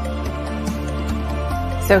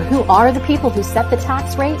 So who are the people who set the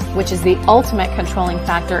tax rate, which is the ultimate controlling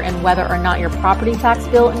factor in whether or not your property tax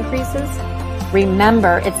bill increases?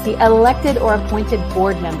 Remember, it's the elected or appointed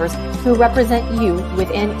board members who represent you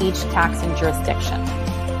within each taxing jurisdiction.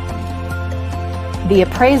 The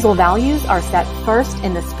appraisal values are set first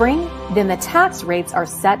in the spring, then the tax rates are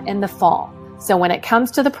set in the fall. So when it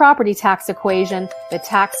comes to the property tax equation, the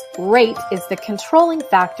tax rate is the controlling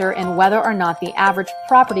factor in whether or not the average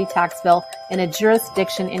property tax bill in a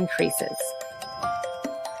jurisdiction increases.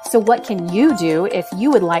 So what can you do if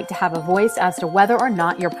you would like to have a voice as to whether or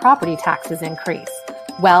not your property taxes increase?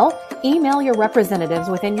 Well, email your representatives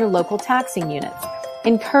within your local taxing units.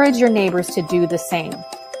 Encourage your neighbors to do the same.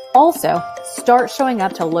 Also, start showing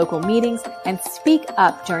up to local meetings and speak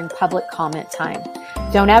up during public comment time.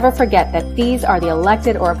 Don't ever forget that these are the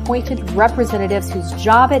elected or appointed representatives whose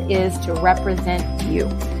job it is to represent you.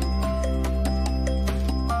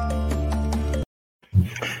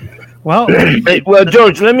 Well,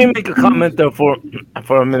 George, let me make a comment there for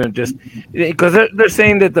a minute, just because they're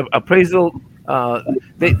saying that the appraisal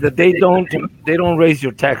they don't raise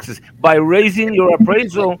your taxes by raising your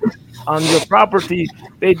appraisal on your property.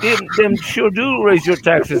 They sure do raise your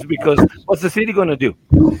taxes, because what's the city going to do?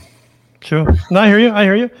 True. No, I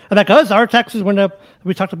hear you. And like us, our taxes went up.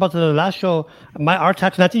 We talked about the last show. Our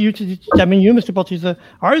tax, not you, Mr. Bautista,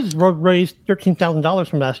 ours raised $13,000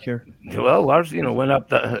 from last year. Well, ours, went up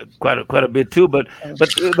quite a bit too. But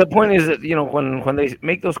the point is that when they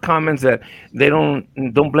make those comments that they don't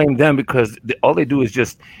blame them, because all they do is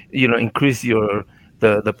just increase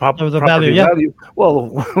the property value. Yeah. Well,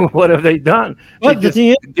 what have they done? Well, they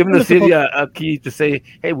just given the city a key to say,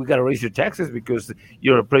 hey, we got to raise your taxes because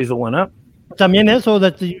your appraisal went up. también eso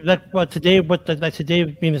that today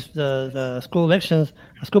being the school elections,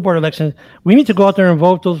 the school board elections, we need to go out there and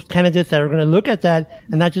vote those candidates that are going to look at that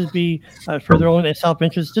and not just be for their own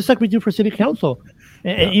self-interest, just like we do for city council,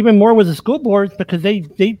 and even more with the school boards because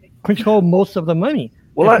they control most of the money.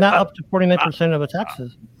 Well, it's not up to 49% of the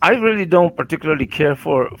taxes. I really don't particularly care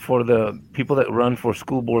for the people that run for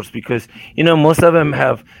school boards because, most of them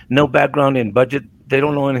have no background in budget. They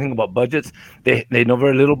don't know anything about budgets. They know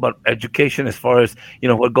very little about education as far as,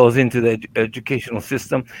 what goes into the educational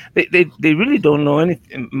system. They really don't know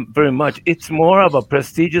anything very much. It's more of a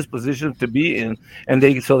prestigious position to be in, and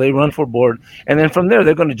they run for board. And then from there,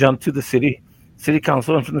 they're going to jump to the city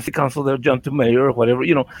council, and from the city council they'll jump to mayor or whatever,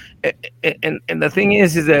 and the thing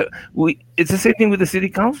is that it's the same thing with the city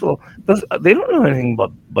council. They don't know anything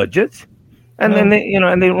about budgets, and then they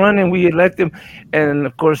they run and we elect them, and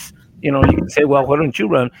of course you can say, well, why don't you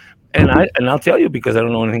run? And I'll tell you, because I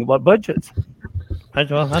don't know anything about budgets.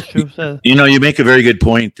 Well, that's true. You make a very good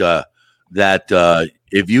point that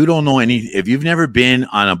if you don't know if you've never been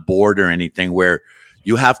on a board or anything where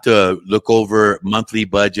you have to look over monthly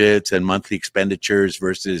budgets and monthly expenditures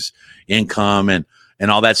versus income and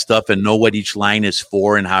all that stuff and know what each line is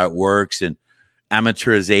for and how it works and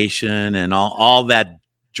amateurization and all that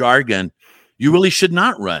jargon, you really should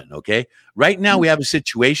not run, okay? Right now we have a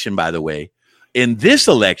situation, by the way, in this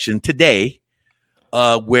election today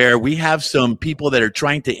where we have some people that are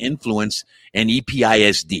trying to influence an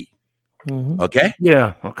EPISD. Mm-hmm. Okay.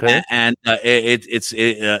 Yeah. Okay. And it's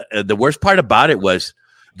the worst part about it was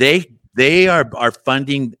they are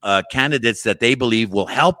funding candidates that they believe will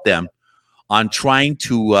help them on trying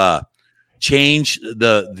to change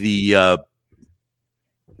the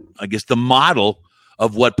I guess the model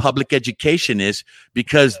of what public education is,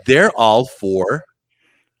 because they're all for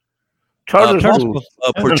charter schools.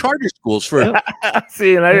 For charter schools. For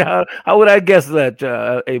see, and how would I guess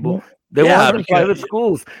that, Abel? They want the private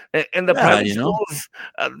schools, and the private schools.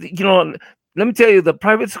 Let me tell you, the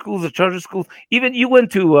private schools, the charter schools. Even you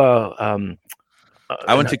went to. I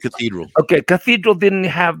went to Cathedral. Okay, Cathedral didn't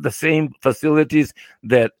have the same facilities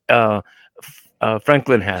that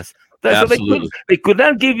Franklin has. Absolutely. So they could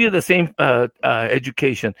not give you the same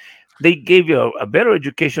education. They gave you a better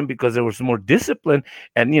education because there was more discipline,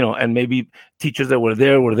 and and maybe teachers that were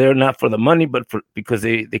there not for the money, but because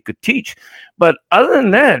they could teach. But other than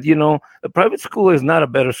that, the private school is not a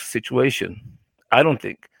better situation, I don't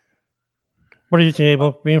think. What do you think,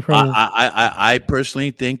 Abel? Being from, I personally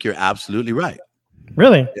think you're absolutely right.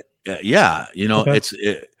 Really? Yeah. Okay.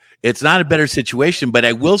 It's not a better situation, but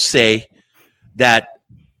I will say that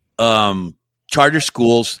charter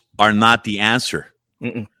schools are not the answer.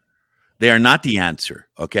 Mm-mm. They are not the answer,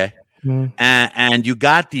 okay? Mm. And you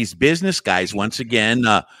got these business guys, once again,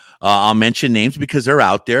 I'll mention names because they're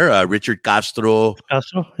out there. Richard Castro.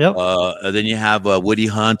 Yep. Then you have Woody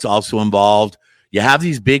Hunt also involved. You have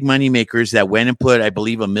these big money makers that went and put, I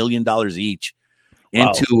believe, $1 million each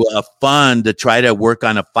into a fund to try to work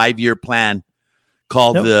on a 5-year plan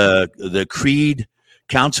called the CREED,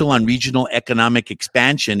 Council on Regional Economic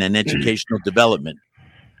Expansion and Educational Development,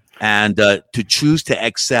 and to choose to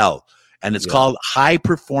excel. And it's called High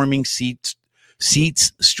Performing Seats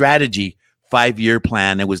Strategy 5-year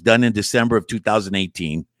plan. It was done in December of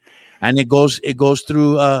 2018, and it goes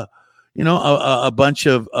through a bunch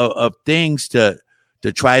of things to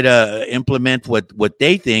try to implement what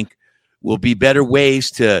they think will be better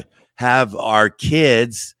ways to have our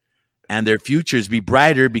kids and their futures be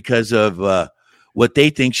brighter because of what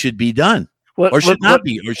they think should be done should not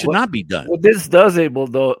be done. What this does, Abel,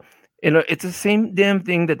 though, it's the same damn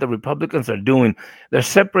thing that the Republicans are doing. They're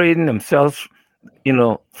separating themselves,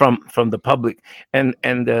 from the public, and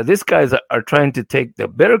these guys are trying to take the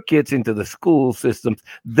better kids into the school systems,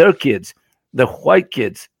 their kids, the white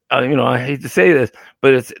kids. I hate to say this,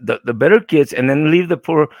 but it's the better kids, and then leave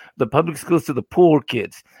the public schools to the poor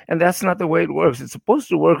kids. And that's not the way it works. It's supposed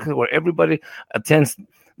to work where everybody attends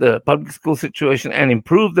the public school situation and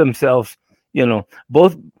improve themselves,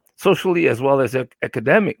 both socially as well as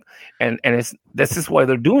academic. And this is why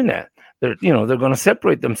they're doing that. They're going to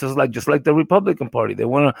separate themselves just like the Republican Party. They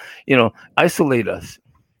want to, isolate us.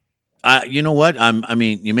 You know what?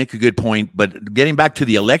 You make a good point, but getting back to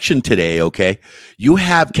the election today, okay, you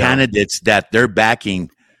have candidates that they're backing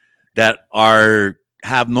that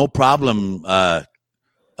have no problem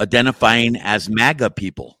identifying as MAGA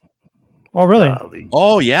people. Oh, really?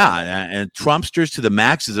 Oh, yeah, and Trumpsters to the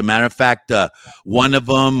max. As a matter of fact, one of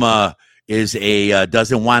them is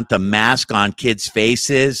doesn't want the mask on kids'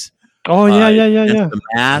 faces. Oh, yeah. The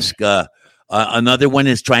mask. Another one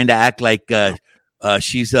is trying to act like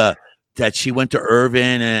she's she went to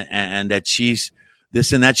Irvin and that she's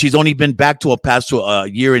this and that. She's only been back to El Paso a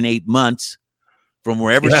year and 8 months from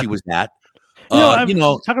wherever she was at. Talking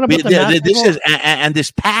about this is and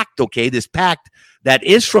this pact, okay, this pact that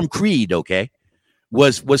is from Creed, okay,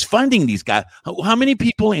 was funding these guys. How many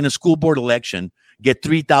people in a school board election get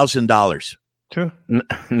 $3,000? True.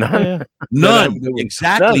 None. None.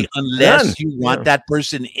 Exactly. None. Unless you want that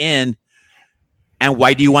person in. And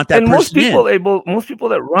why do you want that and person in? Most people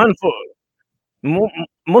that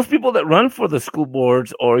run for the school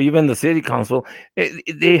boards or even the city council,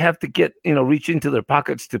 they have to get, reach into their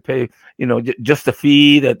pockets to pay, just the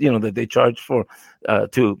fee that, that they charge for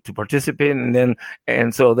to participate.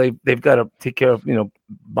 And so they've got to take care of,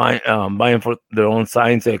 buying for their own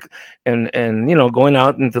signs and going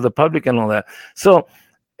out into the public and all that. So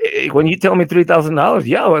when you tell me $3,000,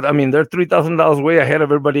 yeah, I mean, they're $3,000 way ahead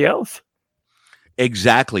of everybody else.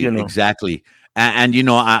 Exactly. Exactly. And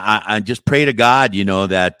I just pray to God,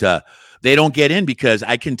 that they don't get in, because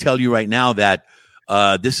I can tell you right now that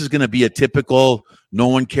this is going to be a typical no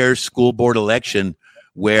one cares school board election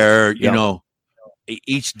where,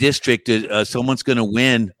 each district, someone's going to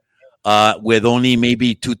win with only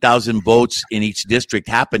maybe 2,000 votes in each district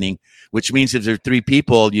happening, which means if there are 3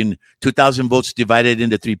 people, 2,000 votes divided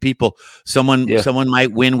into 3 people, someone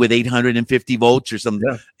might win with 850 votes or something.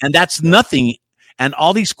 Yeah. And that's nothing. And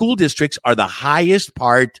all these school districts are the highest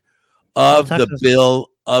part of the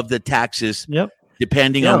bill of the taxes,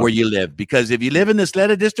 depending on where you live. Because if you live in the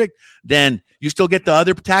SLEDA district, then you still get the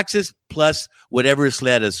other taxes plus whatever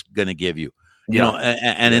SLEDA is going to give you.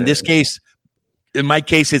 And in this case, in my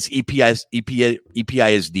case, it's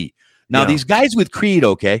EPISD. Now, these guys with Creed,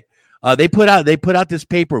 okay, they put out this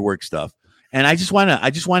paperwork stuff, and I just want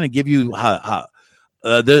to give you how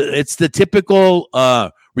it's the typical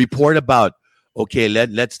report about. Okay,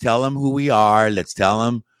 let's tell them who we are. Let's tell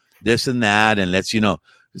them this and that, and let's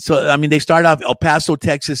So I mean, they start off. El Paso,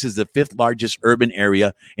 Texas, is the 5th largest urban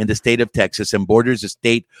area in the state of Texas and borders the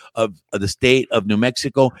state of New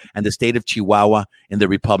Mexico and the state of Chihuahua in the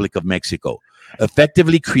Republic of Mexico,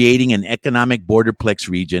 effectively creating an economic borderplex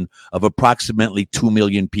region of approximately 2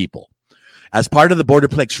 million people. As part of the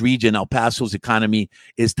borderplex region, El Paso's economy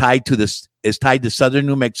is tied to southern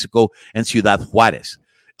New Mexico and Ciudad Juarez.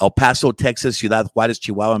 El Paso, Texas, Ciudad Juarez,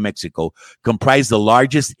 Chihuahua, Mexico comprise the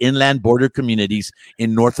largest inland border communities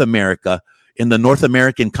in North America, in the North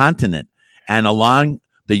American continent, and along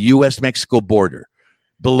the U.S.-Mexico border.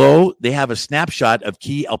 Below, they have a snapshot of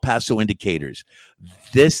key El Paso indicators.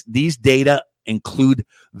 These data include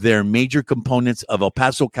their major components of El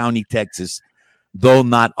Paso County, Texas, though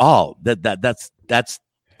not all. That's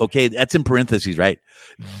okay. That's in parentheses, right?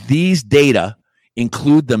 These data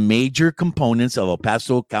include the major components of El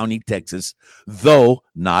Paso County, Texas, though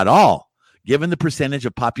not all, given the percentage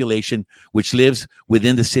of population which lives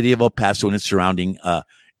within the city of El Paso and its surrounding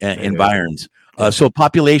environs. So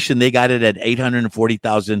population, they got it at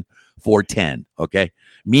 840,410. Okay.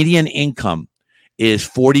 Median income is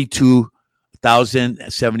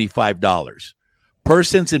 $42,075.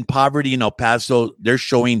 Persons in poverty in El Paso, they're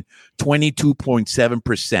showing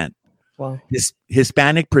 22.7%. Wow.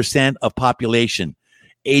 Hispanic percent of population,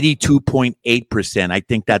 82.8%. I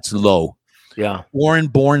think that's low. Yeah.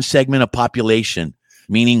 Foreign-born segment of population,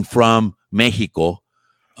 meaning from Mexico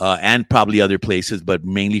and probably other places, but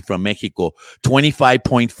mainly from Mexico,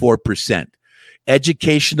 25.4%.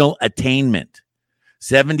 Educational attainment,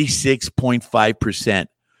 76.5%.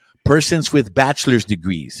 Persons with bachelor's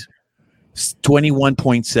degrees,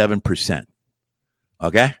 21.7%.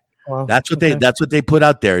 Okay. Wow. That's what they put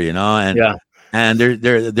out there, and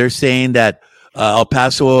they're saying that El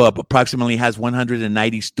Paso approximately has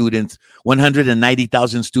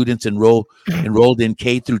 190,000 students enrolled in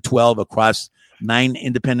K through 12 across 9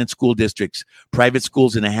 independent school districts, private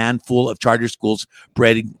schools, and a handful of charter schools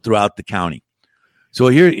spreading throughout the county. So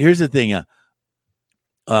here's the thing.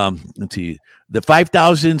 Let's see. The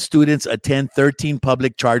 5,000 students attend 13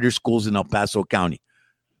 public charter schools in El Paso County.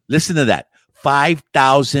 Listen to that.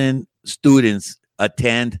 5,000 students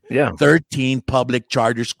attend 13 public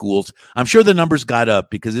charter schools. I'm sure the numbers got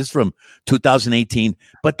up because it's from 2018,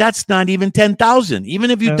 but that's not even 10,000,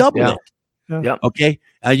 even if you double it. Yeah. Okay.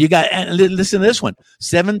 You got, and listen to this one,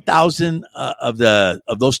 7,000 of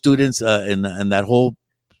those students in that whole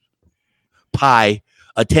pie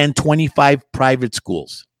attend 25 private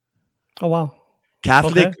schools. Oh, wow.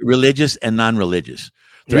 Catholic, religious, and non-religious.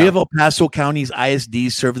 3 of El Paso County's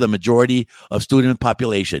ISDs serve the majority of student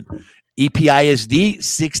population. EPISD,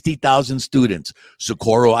 60,000 students.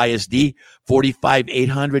 Socorro ISD,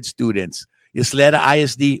 45,800 students. Ysleta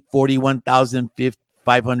ISD,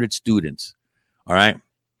 41,500 students. All right.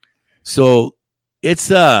 So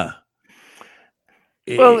it's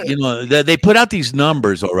Well, you know, they put out these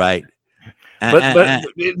numbers, all right. but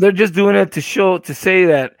they're just doing it to say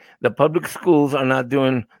that the public schools are not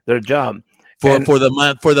doing their job for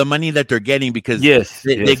the money that they're getting, because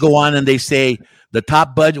they go on and they say the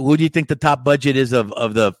top budget. Who do you think the top budget is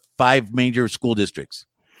of the 5 major school districts?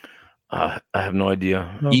 I have no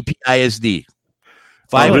idea. EPISD,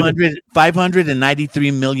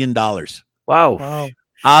 $593 million. Wow.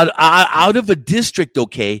 Out of a district,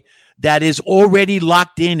 okay, that is already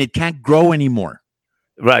locked in. It can't grow anymore.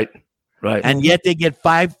 Right. And yet they get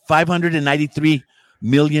 $593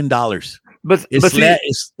 million. But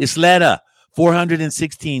Isleta,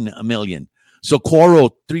 $416 million. Socorro,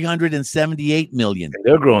 $378 million.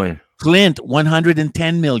 They're growing. Clint,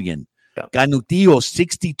 $110 million. Yeah. Canutillo,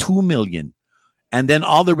 $62 million. And then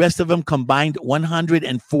all the rest of them combined,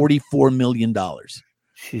 $144 million. All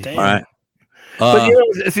right. But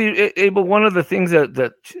Abel, one of the things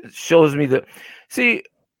that shows me that,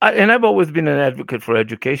 and I've always been an advocate for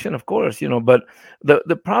education, of course, you know, but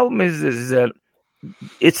the problem is that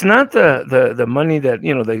it's not the money that,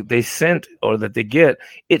 you know, they sent or that they get.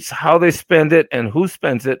 It's how they spend it and who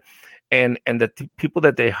spends it, and the people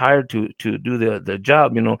that they hire to do the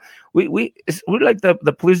job. You know, we're like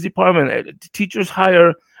the police department. Teachers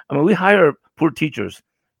hire. I mean, we hire poor teachers,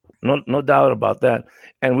 no doubt about that,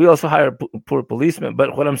 and we also hire poor policemen.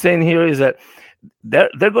 But what I'm saying here is that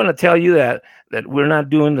they're going to tell you that we're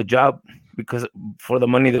not doing the job because for the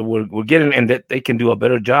money that we're getting, and that they can do a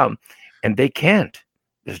better job. And they can't.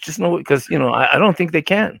 There's just no, because, you know, I don't think they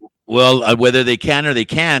can. Well, whether they can or they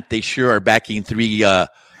can't, they sure are backing 3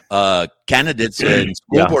 candidates in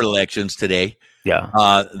school board elections today. Yeah.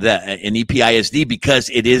 That in EPISD,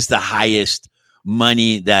 because it is the highest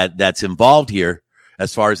money that's involved here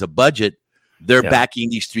as far as a budget. They're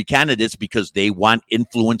backing these 3 candidates because they want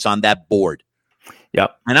influence on that board. Yeah.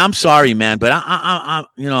 And I'm sorry, man, but I'm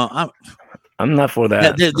not for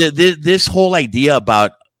that. This whole idea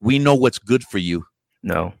about we know what's good for you.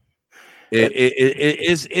 No, it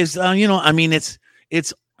is you know, I mean, it's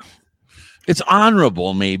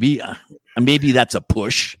honorable. Maybe that's a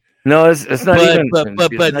push. No, it's not even.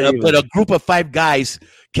 But a group of 5 guys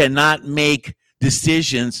cannot make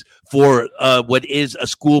decisions for what is a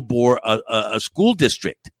school board, a school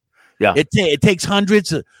district. Yeah, it takes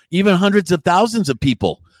hundreds of thousands of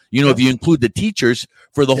people. You know, if you include the teachers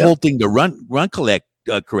for the whole thing to run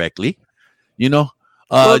correctly. You know.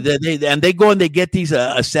 They go and they get these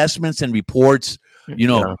assessments and reports, you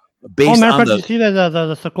know, based on the. You see that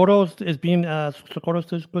the Socorro is being Socorro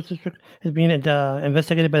School District is being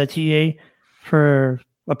investigated by the TEA for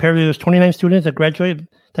apparently there's 29 students that graduated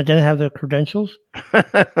that didn't have the credentials.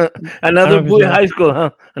 Another Bowie High School,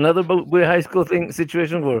 huh? Another Bowie High School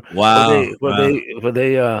situation where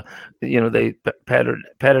they you know, they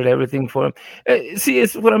padded everything for them. See,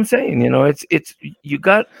 it's what I'm saying. You know, it's you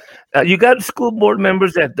got school board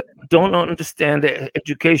members that don't understand the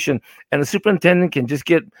education, and the superintendent can just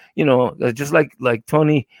get, you know, just like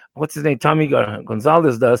Tommy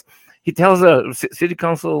Gonzalez does. He tells the city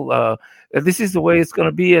council, this is the way it's going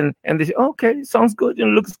to be, and they say, okay, sounds good,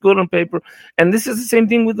 and looks good on paper. And this is the same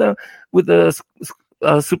thing with the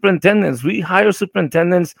superintendents. We hire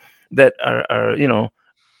superintendents that are you know,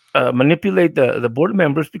 manipulate the board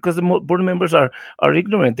members because the board members are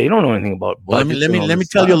ignorant. They don't know anything about. Well, let me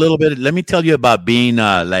tell you a little bit. Let me tell you about being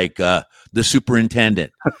like the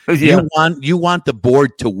superintendent. You want the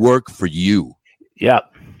board to work for you. Yeah.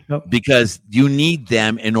 Because you need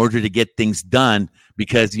them in order to get things done,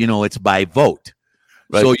 because, you know, it's by vote.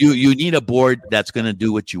 Right. So you need a board that's going to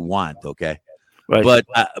do what you want. Okay. Right. But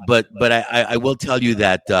I will tell you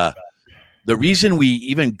that the reason we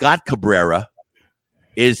even got Cabrera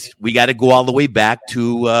is we got to go all the way back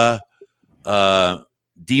to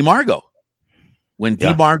DeMargo. When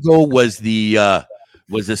DeMargo was the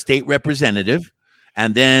state representative,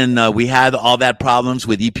 and then we had all that problems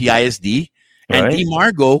with EPISD. And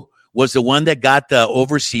DeMargo was the one that got the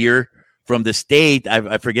overseer from the state.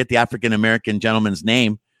 I forget the African-American gentleman's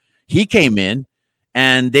name. He came in,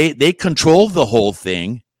 and they controlled the whole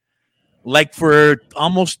thing, like for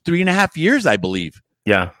almost 3.5 years, I believe.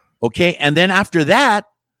 Yeah. Okay. And then after that,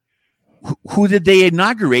 who did they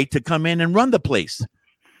inaugurate to come in and run the place?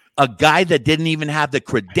 A guy that didn't even have the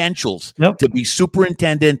credentials to be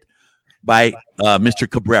superintendent by Mr.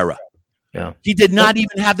 Cabrera. Yeah, he did not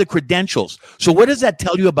even have the credentials. So what does that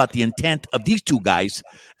tell you about the intent of these 2 guys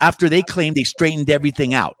after they claimed they straightened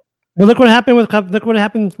everything out? Well, look what happened with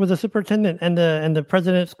the superintendent and the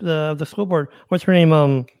president of the school board. What's her name?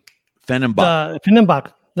 Fennenbach.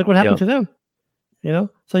 Fennenbach. Look what happened to them. You know,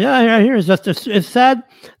 so yeah, I hear it's just it's sad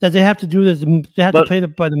that they have to do this. They have to play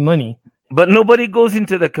by the money. But nobody goes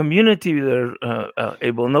into the community there,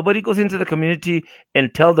 Abel. Nobody goes into the community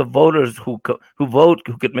and tell the voters who vote,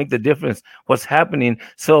 who could make the difference, what's happening.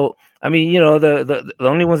 So, I mean, you know, the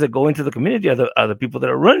only ones that go into the community are the people that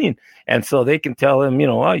are running. And so they can tell them, you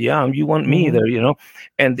know, oh, yeah, you want me there, you know.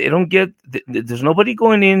 And they don't get, there's nobody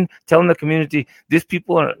going in telling the community, these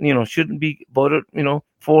people are, you know, shouldn't be voted, you know,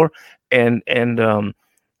 for. And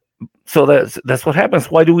so that's what happens.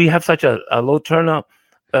 Why do we have such a low turnout?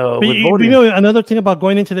 You know, another thing about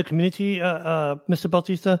going into the community, Mr.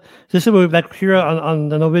 Bautista, this is what, like here on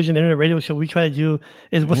the No Vision Internet Radio Show, we try to do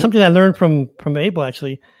is something I learned from Abel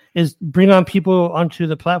actually is bring on people onto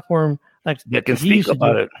the platform like that can speak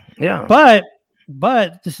about it. Yeah,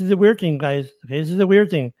 but this is the weird thing, guys. Okay, this is the weird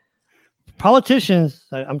thing. Politicians,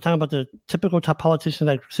 I'm talking about the typical top politicians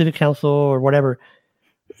like city council or whatever,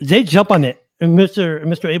 they jump on it, and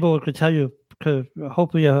Mr. Abel could tell you. Could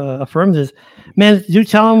hopefully affirm this, man. You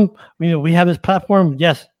tell them, you know, we have this platform.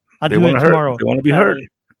 Yes, I'll do it tomorrow. They want to be heard.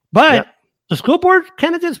 But the school board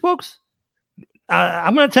candidates, folks,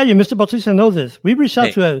 I'm going to tell you, Mr. Bautista knows this. We reached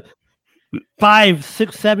out to 5,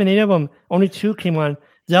 6, 7, 8 of them. Only 2 came on.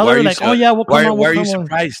 The other were like, oh yeah, we'll come on. Why are you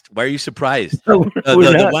surprised? Why are you surprised?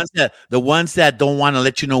 The ones that don't want to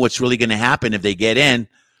let you know what's really going to happen if they get in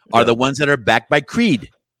are the ones that are backed by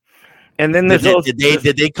Creed. And then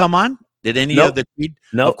did they come on? Did any of the Creed?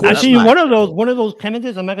 No, actually, one of those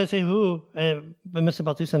candidates. I'm not gonna say who, but Mr.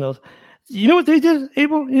 Bautista knows. You know what they did,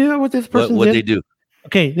 Abel? You know what this person did? What they do?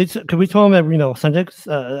 Okay, because we told them that, you know, Sunday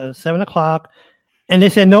 7:00, and they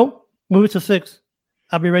said no, move it to 6.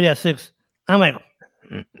 I'll be ready at 6. I'm like,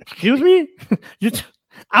 excuse me,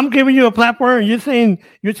 I'm giving you a platform, and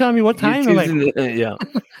you're telling me what time? I'm like, yeah.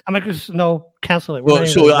 I'm like, no, cancel it. Well,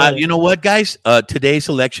 you know what, guys? Today's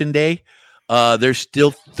election day. There's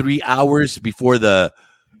still 3 hours before the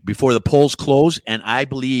polls close, and I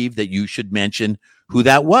believe that you should mention who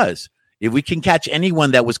that was. If we can catch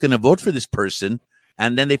anyone that was going to vote for this person,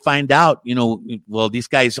 and then they find out, you know, well, these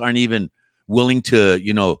guys aren't even willing to,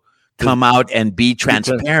 you know, come out and be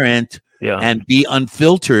transparent and be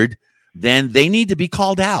unfiltered, then they need to be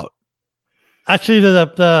called out. Actually,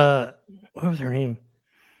 the what was her name?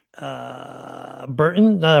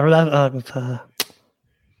 Burton.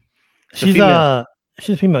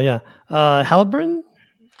 She's female, yeah. Halliburton?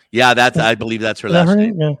 Yeah, I believe that's her last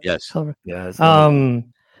name. Yeah. Yes. Yeah.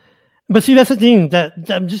 But see, that's the thing that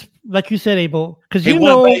I'm just like you said, Abel, because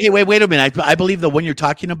wait a minute. I believe the one you're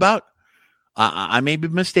talking about. I may be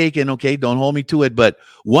mistaken. Okay, don't hold me to it. But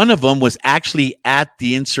one of them was actually at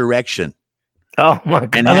the insurrection. Oh my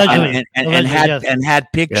God! And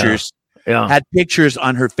had pictures. Yeah. Had pictures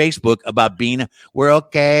on her Facebook about being. We're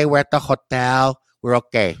okay. We're at the hotel. We're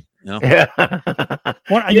okay. You know? Yeah.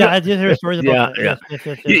 I did hear stories about that.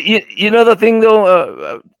 Yes. You know the thing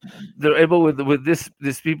though, they're able with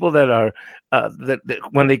these people that are that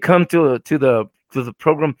when they come to the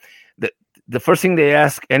program, the first thing they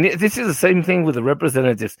ask, and this is the same thing with the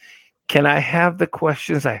representatives, can I have the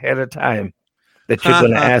questions ahead of time that you're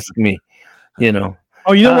going to ask me? You know.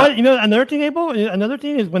 Oh, you know what? You know another thing, Abel. Another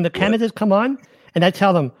thing is when the candidates come on, and I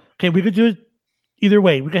tell them, okay, we could do it either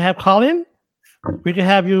way. We could have call-in. We can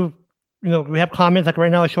have you know, we have comments like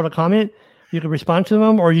right now. I showed a comment. You can respond to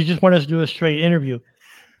them, or you just want us to do a straight interview.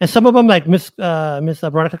 And some of them, like Miss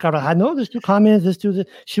Veronica Carvajal, no, let's do comments. Let's do this.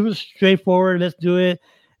 She was straightforward. Let's do it.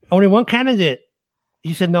 Only one candidate.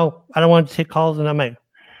 He said, no, I don't want to take calls. And I'm like,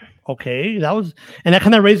 okay, and that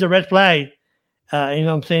kind of raised a red flag. You know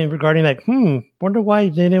what I'm saying, regarding like, wonder why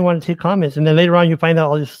they didn't want to take comments. And then later on, you find out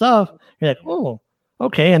all this stuff. You're like, oh,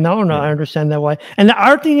 okay. And now I understand that why. And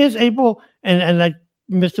our thing is, Abel, and like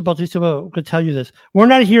Mr. Bautista could tell you this, we're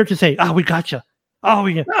not here to say, we got you. No,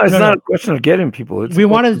 it's not a question of getting people. We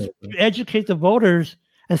want to educate the voters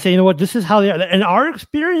and say, you know what, this is how they are, and our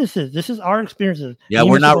experiences. This is our experiences. Yeah,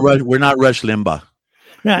 we're not Rush Limbaugh.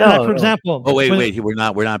 No, for example. Oh wait, we're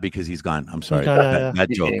not because he's gone. I'm sorry, that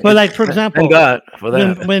joke. But like for example, thank God for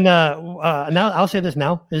that. When now I'll say this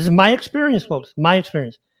now. This is my experience, folks. My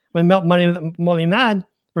experience. When Mel Molinad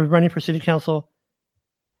was running for city council,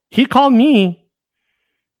 he called me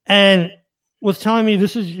and was telling me,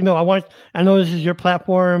 this is, you know, I know this is your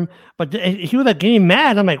platform, but he was like getting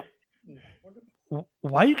mad. I'm like,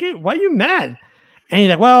 why are you mad? And he's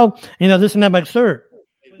like, well, you know, this and that. I'm like, sir,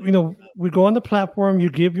 you know, we go on the platform, you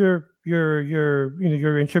give your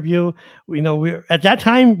interview. You know, at that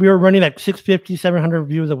time we were running like 650, 700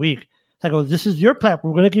 views a week. I go, this is your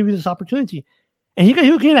platform. We're going to give you this opportunity. And he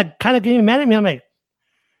was getting like, kind of getting mad at me. I'm like,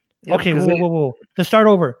 okay, whoa. Let's start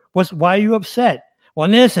over. Why are you upset? well,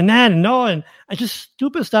 this and that, and no, and I just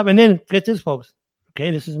stupid stuff. And then get this, folks.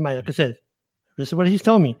 Okay, this is like I said, this is what he's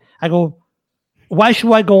telling me. I go, why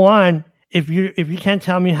should I go on if you can't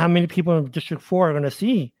tell me how many people in District 4 are going to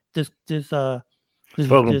see this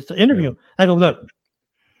interview? I go, look,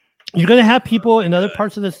 you're going to have people in other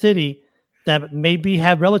parts of the city that maybe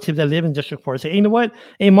have relatives that live in District 4. Say, hey, you know what?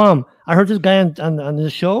 Hey, Mom, I heard this guy on the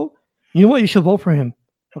show. You know what? You should vote for him.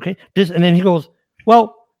 Okay. And then he goes,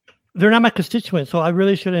 well, they're not my constituents, so I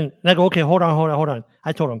really shouldn't. And I go, okay, hold on.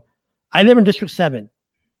 I told him, I live in District 7,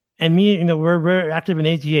 and me, we're active in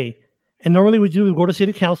ADA. And normally we go to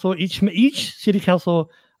city council. Each city council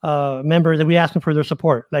member that we ask them for their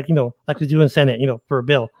support, like we do in Senate, for a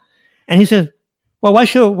bill. And he says, well, why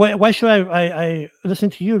should I listen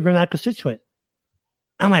to you if you're not a constituent?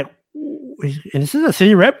 I'm like, and this is a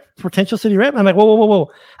city rep, potential city rep. I'm like, whoa.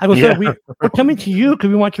 I go, sir, we're coming to you because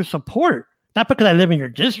we want your support, not because I live in your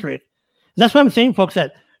district. That's what I'm saying, folks.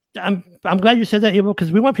 That I'm glad you said that, Abel,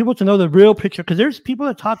 because we want people to know the real picture. Because there's people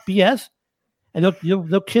that talk BS, and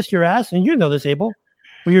they'll kiss your ass, and you know this, Abel.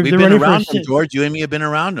 We've been around them, George. You and me have been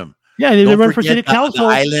around them. Yeah, they run for city council.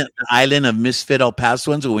 The island of misfit El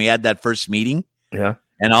Pasoans when we had that first meeting. Yeah,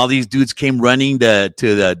 and all these dudes came running to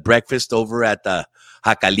the breakfast over at the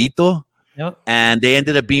Jacalito. Yep. And they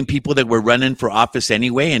ended up being people that were running for office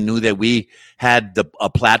anyway and knew that we had a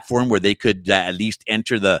platform where they could at least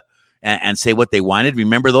enter and say what they wanted.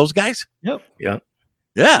 Remember those guys? Yep. Yeah.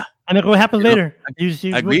 Yeah. And look what happens later. I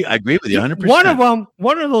agree with you 100%.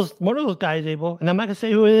 One of those guys, Abel, and I'm not gonna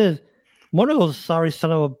say who it is. One of those sorry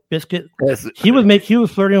son of a biscuit. Yes. He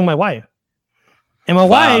was flirting with my wife, and my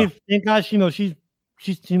wife, thank God, she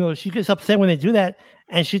gets upset when they do that,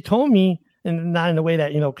 and she told me, and not in a way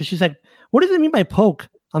that because she's like, what does it mean by poke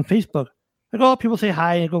on Facebook? I go, people say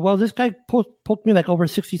hi. And I go, well, this guy poked me like over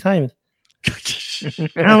 60 times.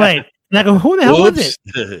 And I'm like, I go, who the hell was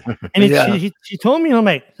it? And she told me, and I'm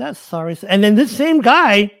like, that's sorry. And then this same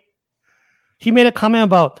guy, he made a comment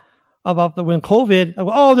about when COVID. I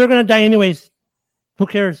go, oh, they're gonna die anyways. Who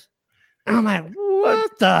cares? And I'm like,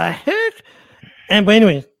 what the heck? But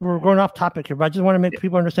anyways, we're going off topic here, but I just want to make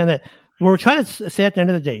people understand that we're trying to say at the end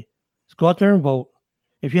of the day, let's go out there and vote.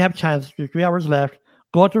 If you have a chance, there's 3 hours left.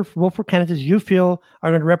 Go out there, vote for candidates you feel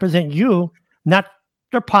are going to represent you, not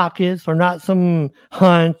their pockets or not some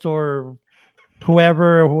Hunt or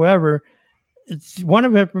whoever. It's one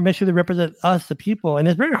of them make sure they represent us, the people. And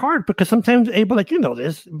it's very hard because sometimes, Abel, like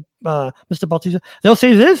this, Mr. Bautista, they'll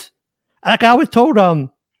say this. Like I always told I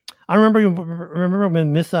remember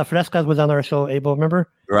when Miss Frescas was on our show, Abel,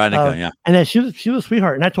 remember? Veronica, yeah. And then she was a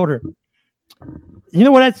sweetheart. And I told her, you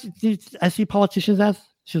know what I see politicians as?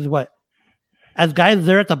 She was what? As guys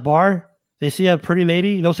there at the bar, they see a pretty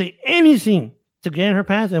lady, they'll say anything to get in her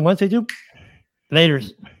pants. And once they do,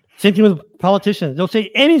 laters. Same thing with politicians. They'll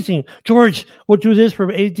say anything. George, we'll do this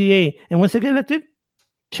for ADA. And once they get elected,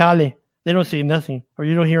 Charlie, they don't say nothing. Or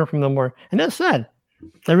you don't hear from them more. And that's sad.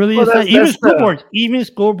 That really is sad. Even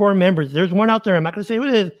school board members. There's one out there. I'm not going to say who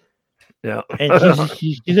it is. Yeah. And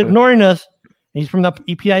he's ignoring us. He's from the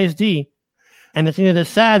EPISD. And the thing that's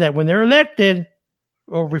sad that when they're elected,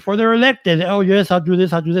 or before they're elected, oh yes, I'll do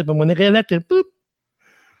this. But when they get elected, boop.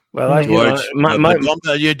 Well,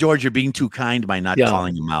 George, you're being too kind by not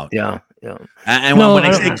calling him out. Yeah. And when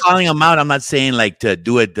I say calling him out, I'm not saying like to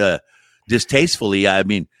do it distastefully. I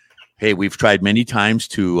mean, hey, we've tried many times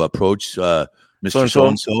to approach Mr.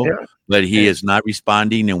 So-and-so, but he is not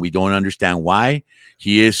responding, and we don't understand why.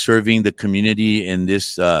 He is serving the community in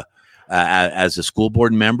this as a school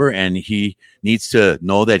board member, and he needs to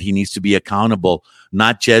know that he needs to be accountable,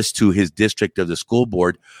 not just to his district of the school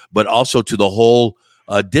board, but also to the whole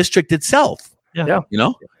district itself. Yeah.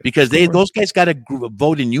 Because those guys got to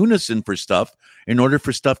vote in unison for stuff in order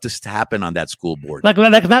for stuff to happen on that school board. Like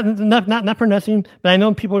not for nothing, but I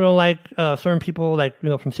know people don't like certain people, like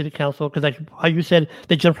from city council, because like how you said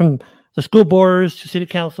they jump from the school boards to city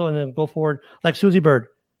council and then go forward. Like Susie Bird,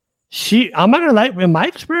 I'm not gonna lie, in my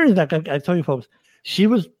experience, like I tell you folks, she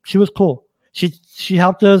was cool. She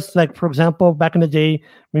helped us, like for example, back in the day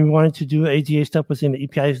when we wanted to do ADA stuff within the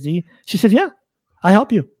EPISD. She said, "Yeah, I'll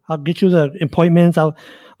help you. I'll get you the appointments."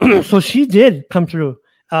 So she did come through.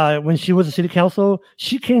 When she was a city council,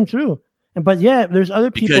 she came through. But yeah, there's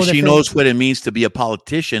other people because she knows what it means to be a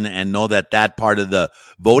politician and know that part of the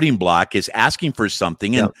voting block is asking for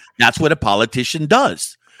something, and that's what a politician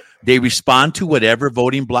does. They respond to whatever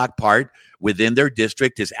voting block part within their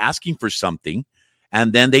district is asking for something,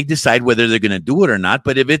 and then they decide whether they're going to do it or not.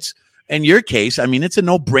 But if it's in your case, I mean, it's a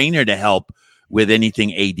no-brainer to help with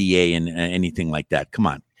anything ADA and anything like that. Come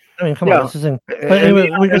on. I mean, come Yeah. on, this isn't. But anyway,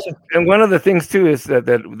 And one of the things too is that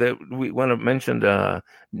we want to mention,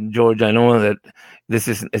 George. I know that this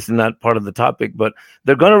is not part of the topic, but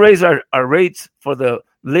they're going to raise our rates for the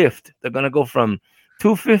lift. They're going to go from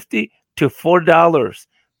 $2.50 to $4,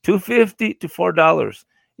 $2.50 to $4.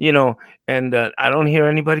 You know, and I don't hear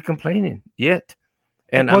anybody complaining yet.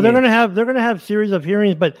 And well, they're going to have series of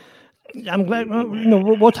hearings, but I'm glad,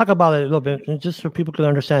 we'll talk about it a little bit just so people can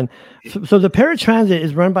understand. So the paratransit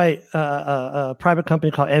is run by a private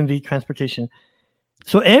company called MV Transportation.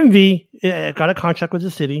 So MV got a contract with the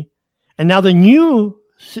city, and now the new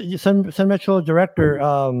Sun Metro director,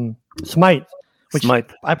 Smythe, which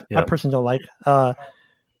I personally don't like.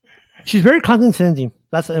 She's very condescending.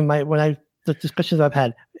 That's the discussions I've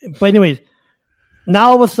had. But anyways, now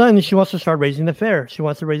all of a sudden she wants to start raising the fare. She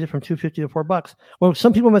wants to raise it from $2.50 to $4. Well,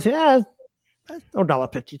 some people might say, that's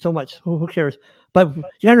 $1.50, so much. Who cares? But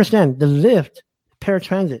you understand the lift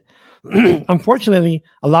paratransit. Unfortunately,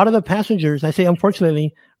 a lot of the passengers, I say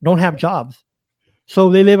unfortunately, don't have jobs. So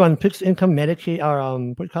they live on fixed income Medicaid or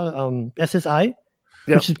what do you call it? SSI,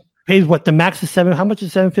 which pays what the max is how much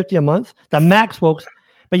is $750 a month? The max, folks.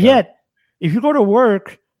 But yet, if you go to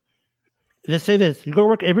work, let's say this, you go to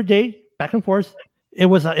work every day, back and forth, it's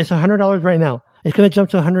 $100 right now. It's going to jump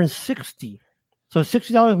to $160. So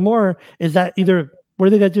 $60 more is that either, what are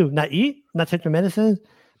they going to do? Not eat? Not take their medicines?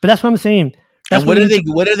 But that's what I'm saying. And what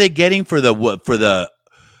are they getting for the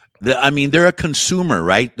I mean, they're a consumer,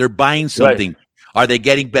 right? They're buying something. Right. Are they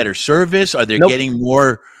getting better service? Are they getting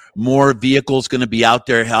more vehicles going to be out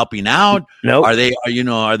there helping out? No. Are they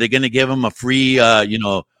going to give them a free, well,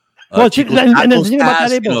 and the thing about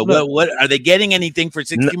that, Abel, what are they getting anything for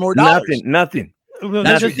 $60 more? Nothing.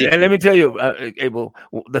 That's ridiculous. And let me tell you, Abel,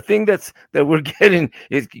 the thing that we're getting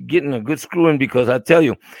is getting a good screwing, because I tell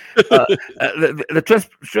you, the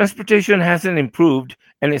transportation hasn't improved,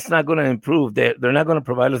 and it's not going to improve. They're not going to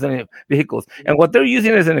provide us any vehicles, and what they're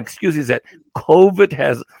using as an excuse is that COVID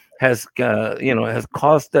has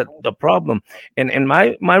caused the problem. And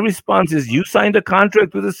my response is, you signed a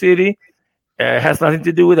contract with the city. It has nothing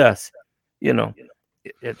to do with us, Not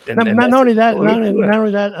only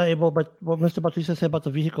that, Abel, but what Mr. Bautista said about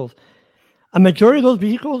the vehicles. A majority of those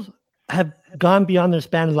vehicles have gone beyond their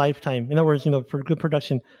span of lifetime. In other words, for good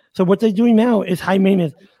production. So what they're doing now is high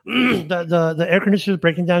maintenance. the air conditioners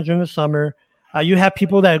breaking down during the summer. You have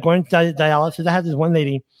people that are going to dialysis. I had this one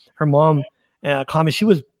lady, her mom, call me. She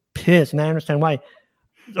was pissed, and I understand why.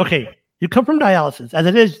 Okay, you come from dialysis. As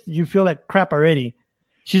it is, you feel like crap already.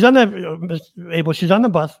 She's on the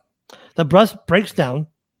bus. The bus breaks down.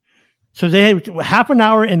 So they had half an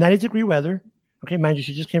hour in 90-degree weather. Okay, mind you,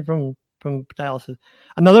 she just came from dialysis.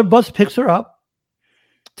 Another bus picks her up,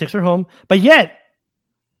 takes her home. But yet,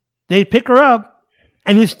 they pick her up,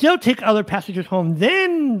 and they still take other passengers home.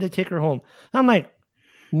 Then they take her home. I'm like,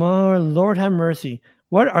 Lord have mercy.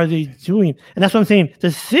 What are they doing? And that's what I'm saying.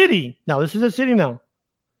 The city, now this is a city now.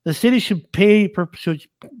 The city should should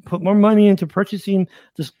put more money into purchasing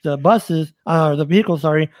the buses, the vehicles,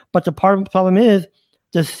 sorry. But the problem is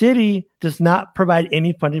the city does not provide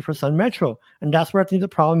any funding for Sun Metro. And that's where I think the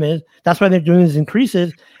problem is. That's why they're doing these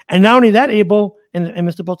increases. And not only that, Abel and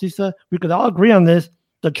Mr. Bautista, we could all agree on this.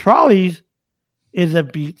 The trolleys is a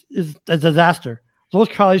disaster. Those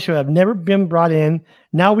trolleys should have never been brought in.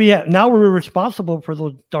 Now we're responsible for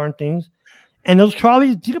those darn things. And those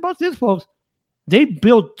trolleys, think about this, folks. They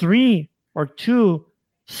built 3 or 2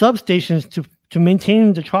 substations to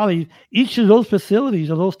maintain the trolleys. Each of those facilities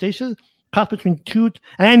or those stations cost between 2,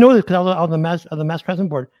 and I know this because I was on the mass transit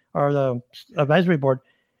board or the advisory board.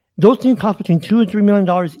 Those things cost between $2 and $3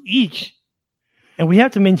 million each, and we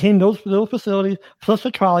have to maintain those facilities plus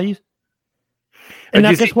the trolleys. And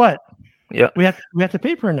now, guess what? Yeah, we have to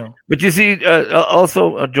pay for it now. But you see,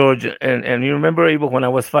 also George, and you remember, Abel, when I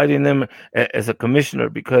was fighting them as a commissioner,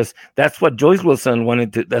 because that's what Joyce Wilson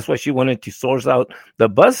wanted to. That's why she wanted to source out the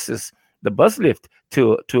buses, the bus lift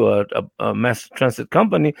to a mass transit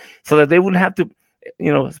company, so that they wouldn't have to,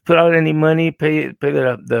 put out any money, pay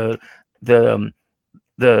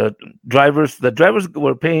the drivers. The drivers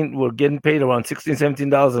were getting paid around $16,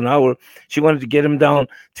 $17 an hour. She wanted to get them down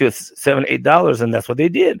to $7, $8, and that's what they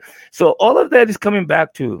did. So all of that is coming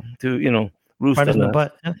back to roost on the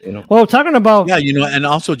butt. Well, talking about and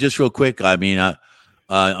also just real quick, I mean,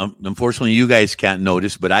 unfortunately, you guys can't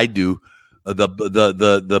notice, but I do.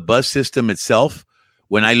 The bus system itself.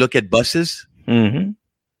 When I look at buses,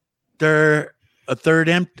 they're a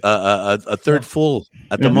third full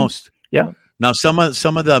at the most. Yeah. Now, some of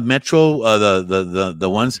the metro, the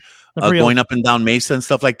ones going up and down Mesa and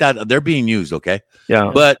stuff like that, they're being used, okay?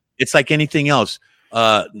 Yeah. But it's like anything else.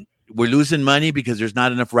 we're losing money because there's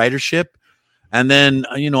not enough ridership. And then,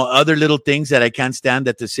 other little things that I can't stand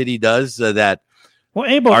that the city does that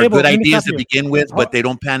are good ideas to begin with, but they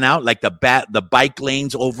don't pan out, like the bike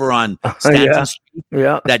lanes over on Stanton Street.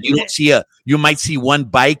 Yeah. That you don't see you might see one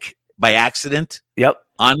bike by accident. Yep.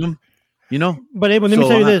 On them, But Abel, let me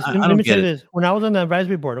tell you this. Let me tell you this. When I was on the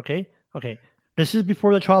advisory board, okay, this is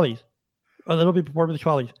before the trolleys, a little bit before the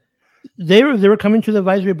trolleys. They were coming to the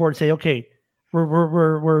advisory board and say, okay,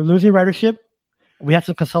 we're losing ridership. We have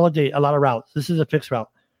to consolidate a lot of routes. This is a fixed route.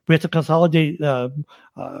 We have to consolidate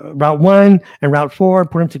Route 1 and Route 4,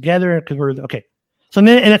 put them together because we're okay. So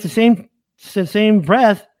then, and at the same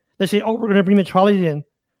breath, they say, "Oh, we're going to bring the trolleys in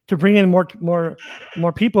to bring in more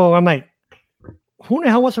people." I'm like, who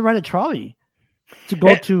the hell wants to ride a trolley to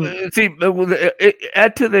go to? See,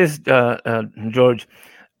 add to this, George.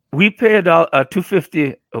 We pay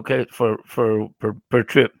 $250, okay, per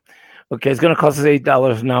trip. Okay, it's going to cost us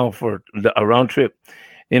 $8 now for a round trip.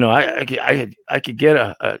 I could get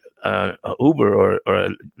a Uber or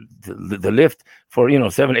the Lyft for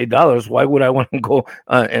 $7-8. Why would I want to go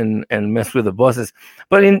and mess with the buses?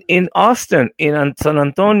 But in Austin, in San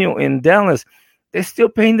Antonio, in Dallas, they're still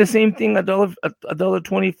paying the same thing,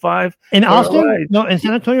 $1.25. In Austin? No, in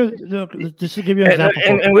San Antonio. Just to give you an example.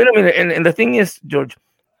 And wait a minute. And the thing is, George,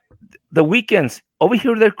 the weekends over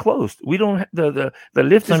here they're closed. We don't have the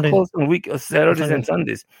Lyft is closed on Saturdays and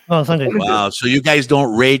Sundays. Oh, Sundays. Wow. So you guys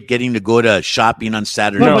don't rate getting to go to shopping on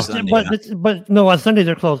Saturday and Sunday. But no, on Sundays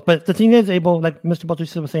they're closed. But the thing is, Abel, like Mr.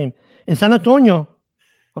 Bautista was saying, in San Antonio,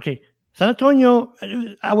 San Antonio,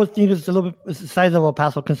 I would think it's a little bit it's the size of El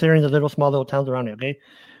Paso, considering the small little towns around it. Okay,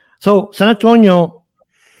 so San Antonio,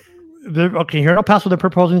 here in El Paso, they're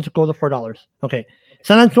proposing to go to $4. Okay,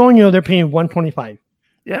 San Antonio, they're paying $125.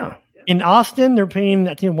 Yeah. In Austin, they're paying,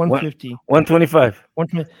 I think, $150.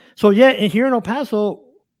 $125. So yeah, and here in El Paso,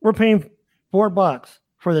 we're paying $4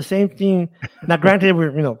 for the same thing. Now, granted,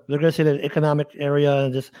 they're gonna say the economic area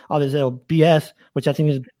and all this BS, which I think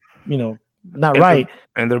is, not right.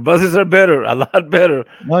 And their buses are better, a lot better.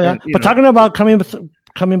 Oh yeah, but talking about coming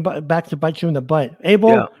back to bite you in the butt,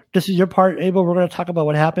 Abel, this is your part, Abel. We're gonna talk about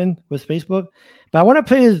what happened with Facebook, but I want to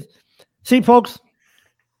play see, folks,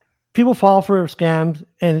 people fall for scams,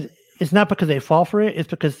 and it's not because they fall for it. It's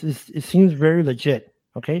because it seems very legit.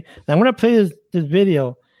 Okay. Now I'm going to play this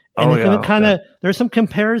video, and it's going to kind of, there's some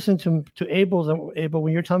comparison to Abel,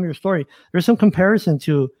 when you're telling me your story, there's some comparison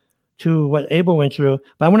to what Abel went through,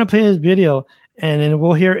 but I want to play this video, and then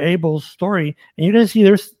we'll hear Abel's story, and you're going to see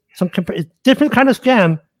there's some it's different kind of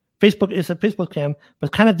scam. Facebook is a Facebook scam, but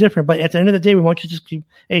it's kind of different. But at the end of the day, we want you to just keep,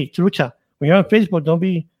 hey, Trucha, when you're on Facebook, don't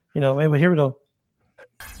be, hey, here we go.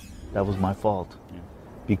 That was my fault.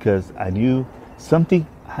 Because I knew I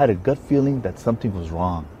had a gut feeling that something was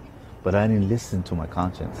wrong, but I didn't listen to my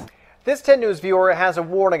conscience. This 10 News viewer has a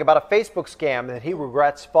warning about a Facebook scam that he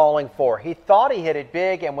regrets falling for. He thought he hit it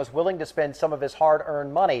big and was willing to spend some of his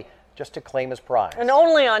hard-earned money just to claim his prize. And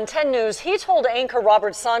only on 10 News, he told anchor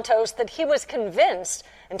Robert Santos that he was convinced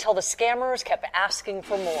until the scammers kept asking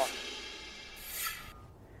for more.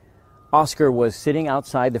 Oscar was sitting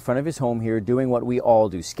outside the front of his home here doing what we all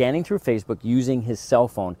do, scanning through Facebook using his cell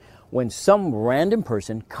phone, when some random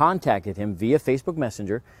person contacted him via Facebook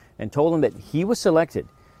Messenger and told him that he was selected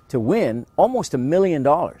to win almost $1 million.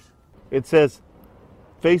 It says,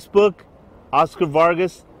 Facebook, Oscar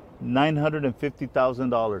Vargas,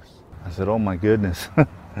 $950,000. I said, oh my goodness.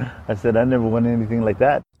 I said, I never won anything like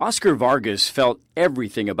that. Oscar Vargas felt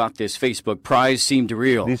everything about this Facebook prize seemed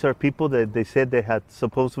real. These are people that they said they had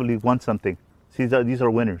supposedly won something. These are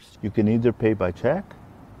winners. You can either pay by check,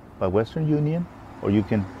 by Western Union, or you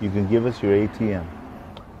can give us your ATM.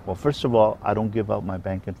 Well, first of all, I don't give out my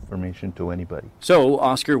bank information to anybody. So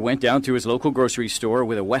Oscar went down to his local grocery store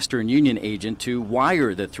with a Western Union agent to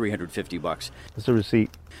wire the $350. That's a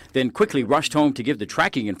receipt. Then quickly rushed home to give the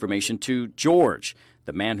tracking information to George,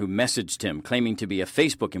 the man who messaged him, claiming to be a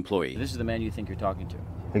Facebook employee. This is the man you think you're talking to?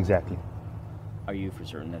 Exactly. Are you for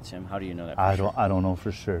certain that's him? How do you know that? I don't know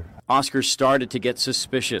for sure. Oscar started to get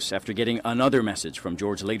suspicious after getting another message from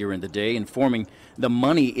George later in the day informing the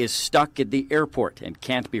money is stuck at the airport and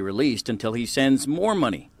can't be released until he sends more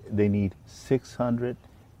money. They need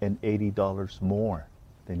 $680 more.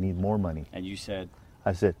 They need more money. And you said?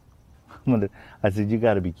 I said, you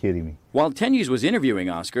got to be kidding me. While 10 News was interviewing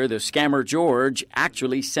Oscar, the scammer George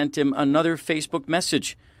actually sent him another Facebook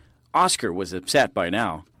message. Oscar was upset by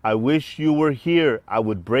now. I wish you were here. I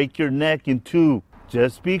would break your neck in two.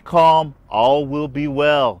 Just be calm. All will be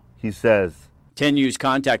well, he says. 10 News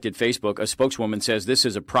contacted Facebook. A spokeswoman says this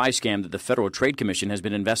is a prize scam that the Federal Trade Commission has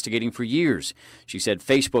been investigating for years. She said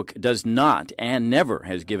Facebook does not and never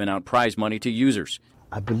has given out prize money to users.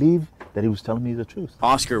 I believe that he was telling me the truth.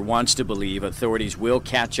 Oscar wants to believe authorities will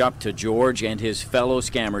catch up to George and his fellow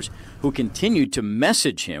scammers who continued to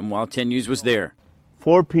message him while 10 News was there.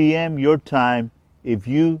 4 p.m. your time. If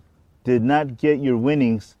you did not get your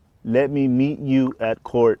winnings, let me meet you at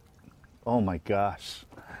court. Oh my gosh.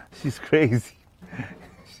 She's crazy.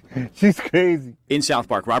 She's crazy. In South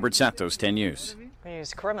Park, Robert Santos, 10 News.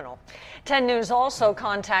 He's criminal. 10 News also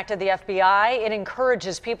contacted the FBI. It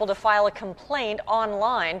encourages people to file a complaint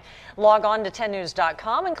online. Log on to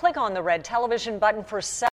 10news.com and click on the red television button for.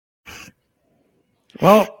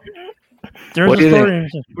 Well, there's a story.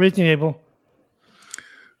 What do you think, Abel?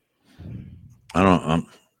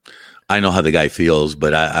 I know how the guy feels,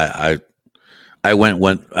 but I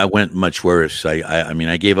went much worse. I mean,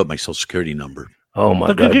 I gave up my Social Security number. Oh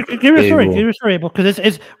my God! Give your story. Give your story, Abel, because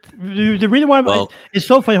it's the reason why it's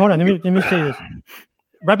so funny. Hold on, let me say this.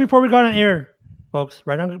 Right before we got on air, folks,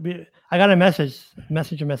 I got a message, and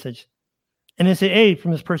it said, "Hey,"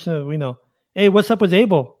 from this person that we know. "Hey, what's up with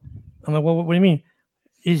Abel?" I'm like, "Well, what do you mean?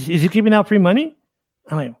 Is he giving out free money?"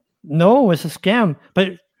 I'm like, "No, it's a scam."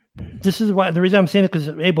 But this is why the reason I'm saying it, because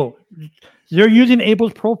Abel, they're using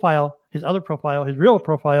Abel's profile, his other profile, his real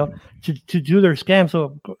profile, to do their scam.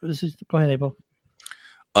 So go ahead, Abel.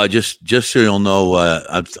 Just so you'll know,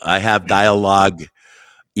 I have dialogueep.com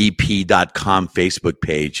Facebook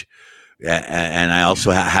page, and I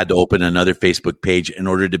also had to open another Facebook page in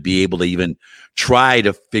order to be able to even try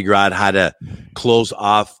to figure out how to close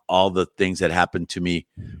off all the things that happened to me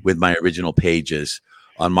with my original pages.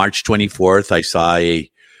 On March 24th, I saw a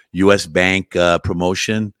U.S. Bank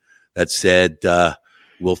promotion that said,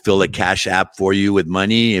 we'll fill a cash app for you with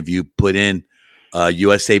money if you put in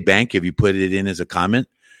USA Bank, if you put it in as a comment.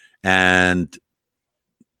 And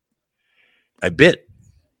I bit,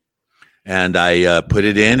 and I put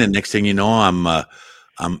it in, and next thing you know,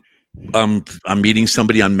 I'm meeting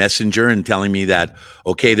somebody on Messenger and telling me that,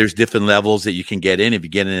 okay, there's different levels that you can get in. If you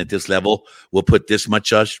get in at this level, we'll put this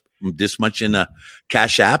much in a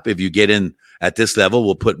cash app. If you get in at this level,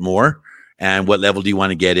 we'll put more. And what level do you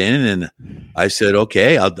want to get in? And I said,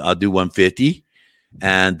 okay, I'll do 150.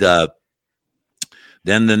 And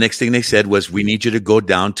then the next thing they said was, we need you to go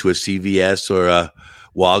down to a CVS or a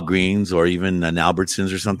Walgreens or even an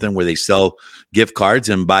Albertsons or something where they sell gift cards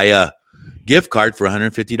and buy a gift card for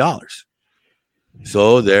 $150.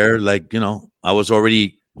 So they're like, I was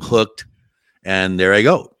already hooked, and there I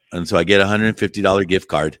go. And so I get a $150 gift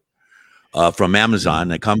card from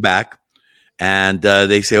Amazon. I come back, and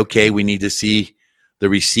they say, okay, we need to see the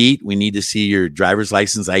receipt. We need to see your driver's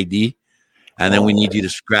license ID. And then we need you to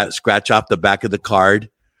scratch off the back of the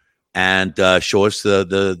card and show us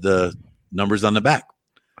the numbers on the back.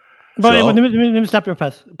 But let me stop you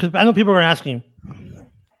fast, because I know people are asking,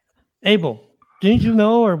 Abel, didn't you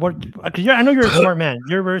know, or what? Because I know you're a smart man.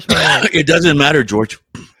 You're a very smart man. It doesn't matter, George.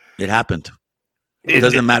 It happened. It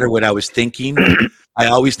doesn't matter what I was thinking. I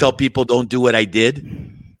always tell people, don't do what I did.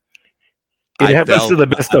 It happens to the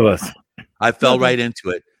best of us. I fell right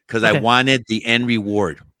into it because I wanted the end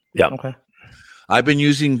reward. Yeah. Okay. I've been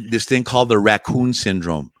using this thing called the raccoon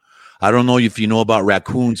syndrome. I don't know if you know about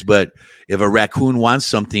raccoons, but if a raccoon wants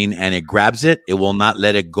something and it grabs it, it will not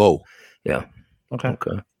let it go. Yeah. Okay.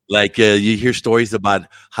 Like you hear stories about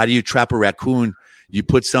how do you trap a raccoon? You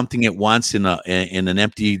put something it wants in an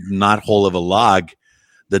empty knothole of a log.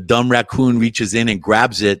 The dumb raccoon reaches in and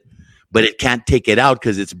grabs it, but it can't take it out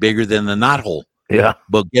because it's bigger than the knothole. Yeah.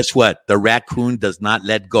 But guess what? The raccoon does not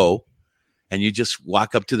let go. And you just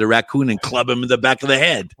walk up to the raccoon and club him in the back of the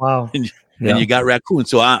head. Wow. And you got raccoon.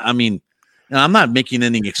 So I mean, I'm not making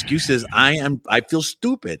any excuses. I feel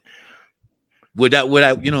stupid. Would I,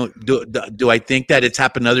 do I think that it's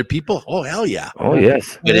happened to other people? Oh, hell yeah. Oh,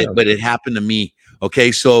 yes. But it happened to me.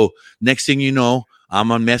 Okay. So next thing you know,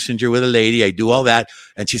 I'm on Messenger with a lady. I do all that.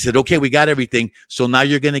 And she said, okay, we got everything. So now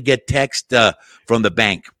you're going to get text from the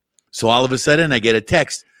bank. So all of a sudden I get a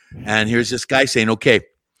text, and here's this guy saying, okay,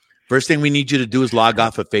 first thing we need you to do is log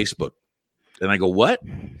off of Facebook. And I go, what?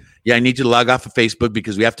 Yeah, I need you to log off of Facebook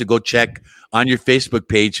because we have to go check on your Facebook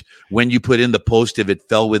page when you put in the post if it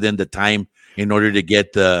fell within the time in order to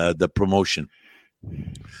get the promotion.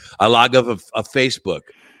 I log off of Facebook.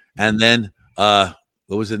 And then what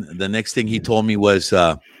was it? The next thing he told me was,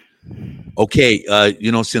 okay,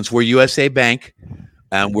 since we're USA Bank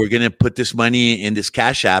and we're going to put this money in this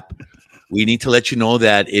Cash App, we need to let you know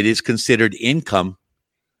that it is considered income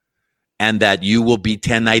and that you will be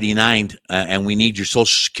 1099 and we need your Social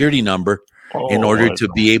Security number. in order to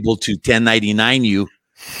be able to 1099 you,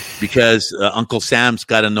 because Uncle Sam's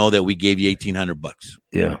got to know that we gave you $1,800.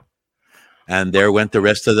 Yeah. And there went the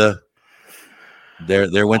rest of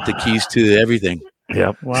there went the keys to everything.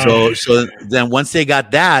 Yeah. Wow. So then once they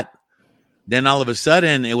got that, then all of a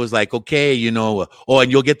sudden it was like, okay,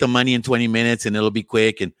 and you'll get the money in 20 minutes and it'll be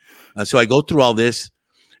quick. And so I go through all this,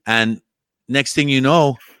 and next thing you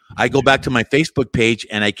know, I go back to my Facebook page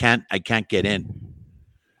and I can't get in.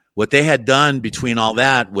 What they had done between all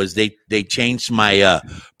that was they changed my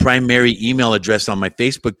primary email address on my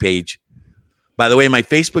Facebook page. By the way, my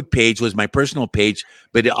Facebook page was my personal page,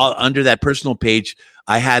 but under that personal page,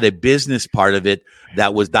 I had a business part of it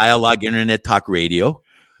that was Dialogue Internet Talk Radio,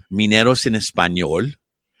 Mineros en Español,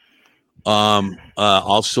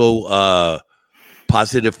 also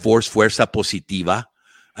Positive Force, Fuerza Positiva.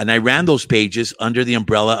 And I ran those pages under the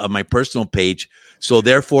umbrella of my personal page. So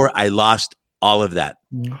therefore, I lost all of that.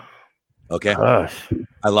 Okay. Gosh.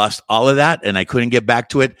 I lost all of that and I couldn't get back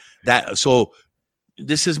to it. So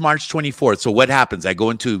this is March 24th. So what happens? I go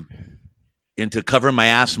into cover my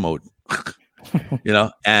ass mode,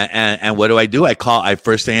 and what do?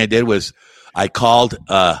 First thing I did was I called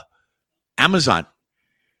Amazon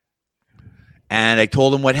and I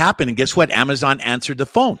told them what happened. And guess what? Amazon answered the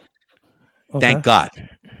phone. Okay. Thank God.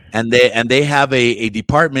 And they have a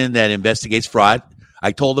department that investigates fraud.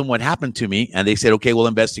 I told them what happened to me, and they said, okay, we'll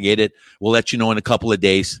investigate it. We'll let you know in a couple of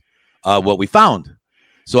days what we found.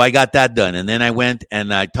 So I got that done. And then I went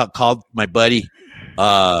and I called my buddy,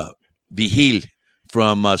 Vigil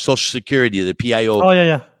from Social Security, the PIO. Oh,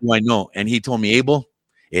 yeah. Who I know. And he told me, Abel,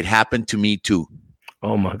 it happened to me too.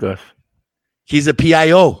 Oh, my gosh. He's a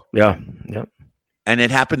PIO. Yeah. And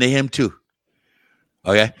it happened to him too.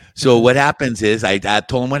 Okay. So what happens is I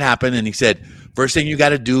told him what happened, and he said, first thing you got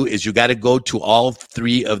to do is you got to go to all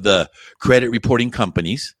three of the credit reporting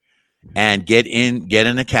companies and get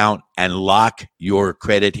an account and lock your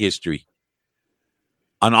credit history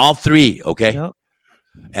on all three. Okay. Yep.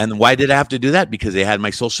 And why did I have to do that? Because they had my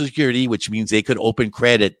Social Security, which means they could open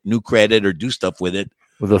new credit or do stuff with it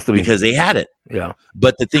because they had it. Yeah.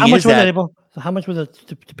 But the thing how is much was that, so how much was it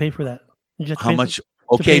to pay for that? How much?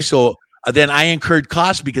 Okay. So then I incurred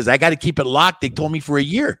costs because I got to keep it locked. They told me for a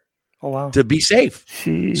year. Oh, wow. To be safe.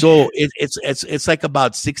 Jeez. So it's like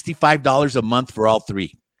about $65 a month for all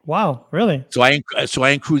three. Wow, really? So I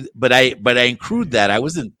accrued, but I accrued that. I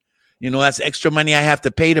wasn't, that's extra money I have to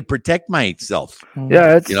pay to protect myself.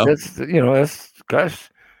 Yeah, that's gosh.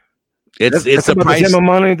 It's a about price. The same amount of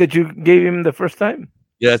money that you gave him the first time.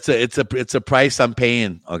 Yeah, it's a price I'm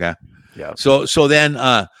paying. Okay. Yeah. So then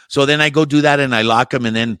I go do that and I lock them,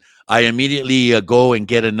 and then I immediately go and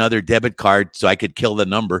get another debit card so I could kill the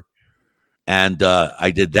number. And I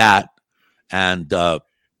did that. And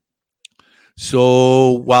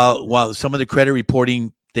so while some of the credit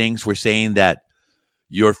reporting things were saying that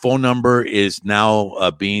your phone number is now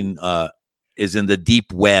is in the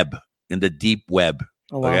deep web.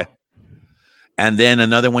 Oh, wow. Okay. And then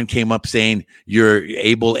another one came up saying your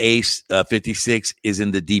Able Ace 56 is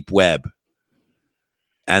in the deep web.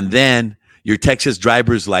 And then your Texas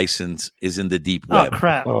driver's license is in the deep web. Oh,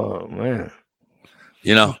 crap. Oh, man.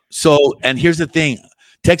 So, and here's the thing,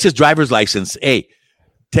 Texas driver's license,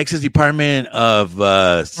 Texas Department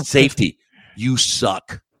of Safety, you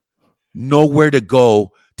suck. Nowhere to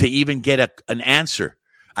go to even get an answer.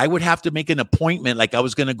 I would have to make an appointment like I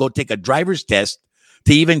was going to go take a driver's test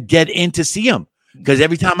to even get in to see him. Because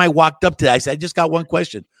every time I walked up to that, I said, I just got one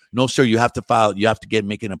question. No, sir, you have to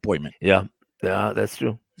make an appointment. Yeah, that's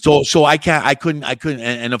true. So I couldn't.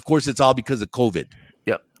 And of course, it's all because of COVID.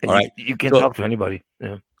 Yeah. All right. You can't talk to anybody.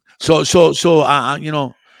 Yeah. So so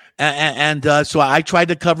I tried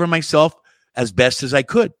to cover myself as best as I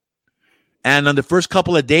could. And on the first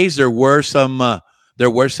couple of days, there were some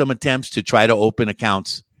attempts to try to open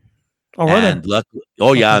accounts. Oh, really?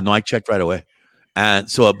 No, I checked right away. And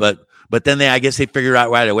so, but then I guess they figured out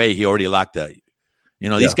right away he already locked that.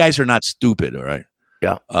 These guys are not stupid, all right.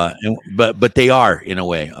 Yeah. But they are in a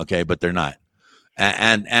way, okay, but they're not.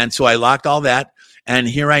 And so I locked all that, and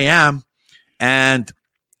here I am, and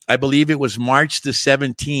I believe it was March the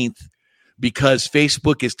 17th, because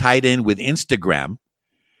Facebook is tied in with Instagram.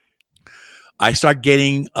 I start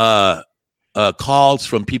getting calls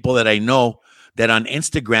from people that I know that on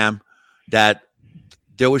Instagram that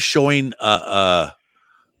they were showing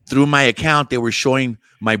through my account, they were showing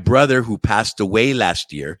my brother who passed away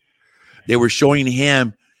last year. They were showing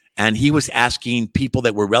him, and he was asking people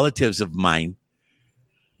that were relatives of mine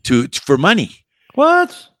for money.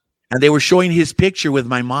 What? And they were showing his picture with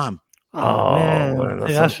my mom. Oh man,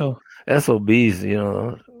 SOBs,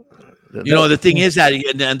 You know, the thing is that,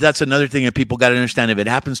 and that's another thing that people got to understand. If it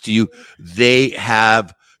happens to you, they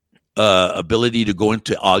have ability to go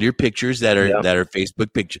into all your pictures that are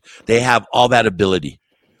Facebook pictures. They have all that ability.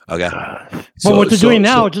 Okay. But what they're doing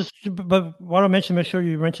now, but what I mentioned, make sure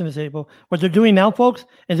you mention this, Abel. What they're doing now, folks,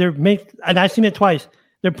 is and I've seen it twice.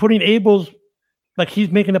 They're putting Abel's, like he's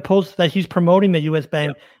making a post that he's promoting the U.S.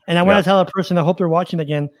 bank, and I want to tell a person, I hope they're watching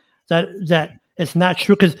again, that it's not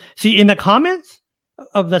true. Because see, in the comments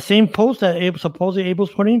of the same post that supposedly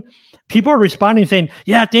Abel's putting, people are responding saying,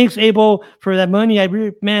 "Yeah, thanks, Abel, for that money. I thought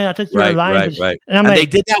you were lying." Right. And they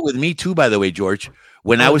did that with me too, by the way, George.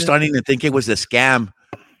 When I was starting to think it was a scam,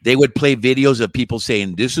 they would play videos of people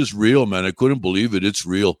saying, "This is real, man. I couldn't believe it. It's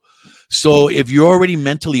real." So if you're already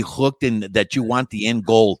mentally hooked in that you want the end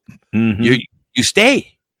goal, you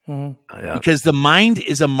stay. Because the mind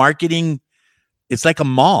is a marketing. It's like a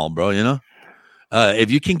mall, bro. You know, if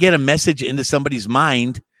you can get a message into somebody's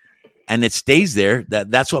mind and it stays there,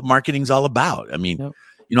 that's what marketing's all about. I mean,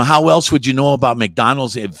 you know, how else would you know about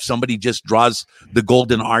McDonald's if somebody just draws the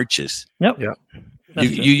golden arches?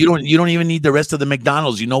 You don't even need the rest of the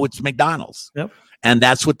McDonald's. You know, it's McDonald's. And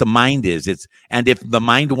that's what the mind is. And if the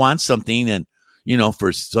mind wants something, and you know,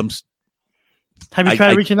 for some, have you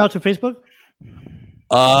tried reaching out to Facebook?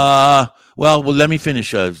 Well, let me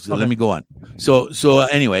finish. Let me go on. So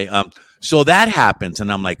anyway, so that happens,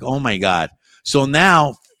 and I'm like, oh my god. So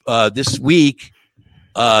now, this week,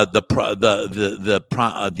 the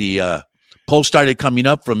post started coming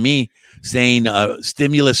up from me saying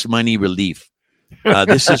stimulus money relief.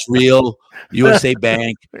 This is real. USA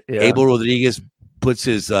Bank. Abel Rodriguez puts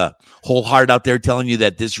his whole heart out there telling you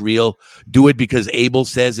that this is real. Do it because Abel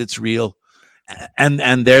says it's real.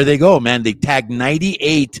 And there they go, man. They tagged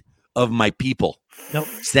 98 of my people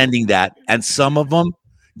sending that. And some of them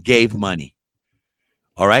gave money.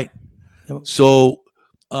 All right. So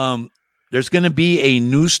there's going to be a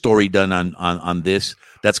news story done on this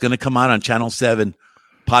that's going to come out on Channel 7,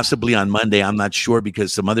 possibly on Monday. I'm not sure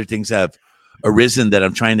because some other things have arisen that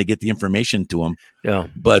I'm trying to get the information to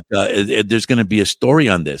them. But there's going to be a story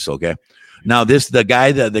on this. Okay. Now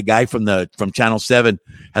the guy from Channel 7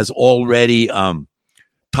 has already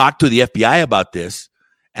talked to the FBI about this,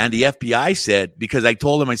 and the FBI said, because I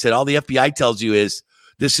told him, I said, all the FBI tells you is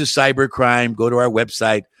this is cybercrime. Go to our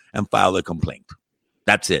website and file a complaint.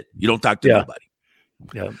 That's it. You don't talk to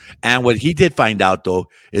nobody. And what he did find out though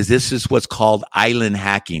is this is what's called island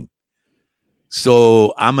hacking.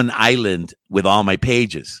 So I'm an island with all my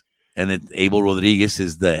pages, and Abel Rodriguez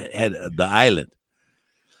is the head of the island.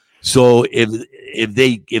 So if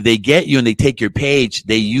they get you and they take your page,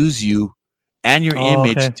 they use you and your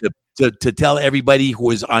image to tell everybody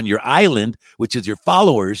who is on your island, which is your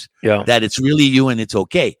followers, that it's really you and it's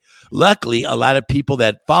okay. Luckily, a lot of people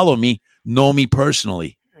that follow me know me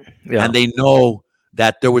personally, and they know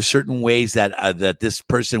that there were certain ways that this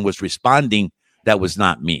person was responding that was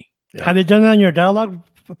not me. Have they done that on your dialogue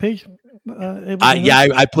page?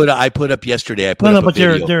 I put up yesterday. But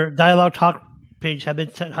their dialogue talk page, have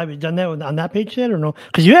you done that on that page yet or no?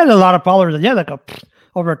 Because you had a lot of followers. Yeah, like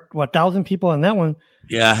over 1,000 people on that one.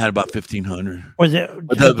 Yeah, I had about 1,500. Was it?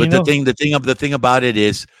 But the thing about it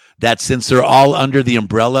is that since they're all under the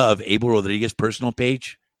umbrella of Abel Rodriguez personal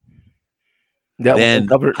page, then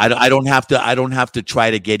I don't have to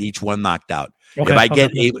try to get each one knocked out. Okay,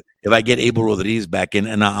 if I get Abel Rodriguez back in,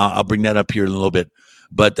 and I'll bring that up here in a little bit.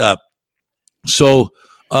 But so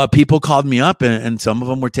people called me up, and some of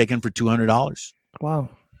them were taken for $200. Wow!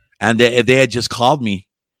 And if they had just called me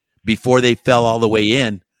before they fell all the way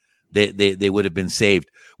in, they would have been saved.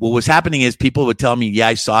 What was happening is people would tell me, "Yeah,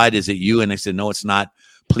 I saw it. Is it you?" And I said, "No, it's not.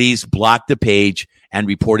 Please block the page and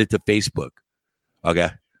report it to Facebook."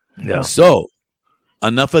 Okay. Yeah. So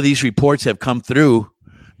enough of these reports have come through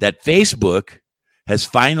that Facebook has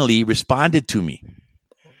finally responded to me.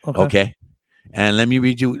 Okay. And let me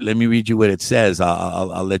read you what it says.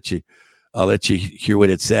 I'll let you hear what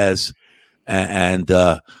it says. And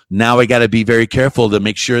now I got to be very careful to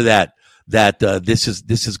make sure that this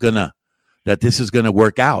is gonna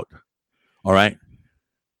work out. All right.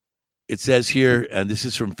 It says here, and this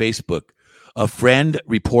is from Facebook. A friend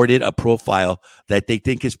reported a profile that they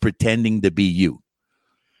think is pretending to be you.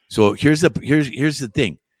 So here's the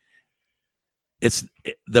thing. It's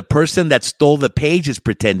the person that stole the page is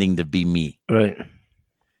pretending to be me. Right.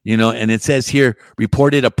 You know, and it says here,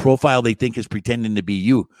 reported a profile they think is pretending to be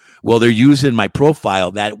you. Well, they're using my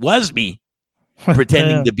profile that was me,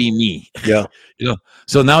 pretending to be me. Yeah. You know,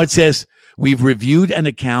 so now it says, we've reviewed an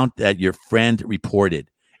account that your friend reported,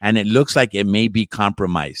 and it looks like it may be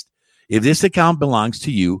compromised. If this account belongs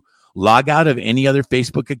to you, log out of any other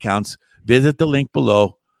Facebook accounts, visit the link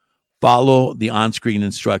below, follow the on-screen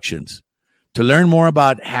instructions. To learn more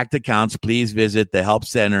about hacked accounts, please visit the Help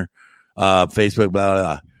Center, Facebook, blah, blah,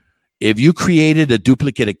 blah. If you created a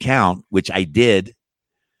duplicate account, which I did,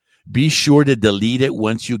 be sure to delete it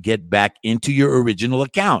once you get back into your original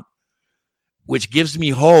account, which gives me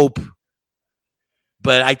hope,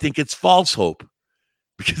 but I think it's false hope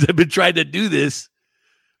because I've been trying to do this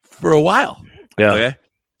for a while. Yeah. Okay.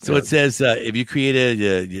 So it says if you created,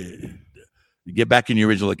 you get back in your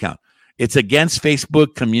original account. It's against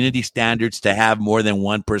Facebook community standards to have more than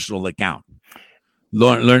one personal account.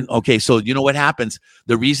 Learn. Okay, so you know what happens?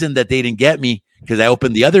 The reason that they didn't get me because I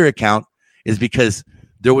opened the other account is because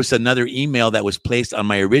there was another email that was placed on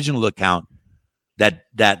my original account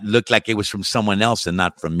that looked like it was from someone else and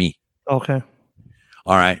not from me. Okay.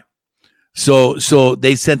 All right. So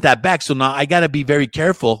they sent that back. So now I got to be very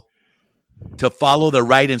careful to follow the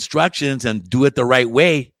right instructions and do it the right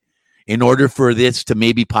way in order for this to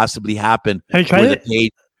maybe possibly happen. Have you tried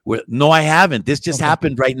it? No, I haven't. This just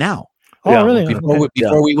happened right now. Oh, really?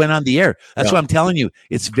 Before we went on the air. That's what I'm telling you.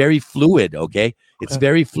 It's very fluid. Okay. It's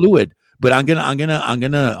very fluid. But I'm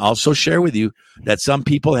gonna also share with you that some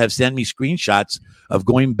people have sent me screenshots of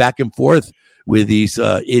going back and forth with these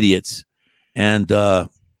idiots. And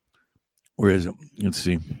where is it? Let's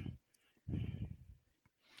see.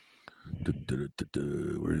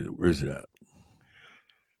 Where is it at?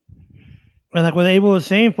 And like what Abel was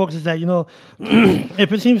saying, folks, is that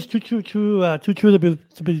if it seems too true to be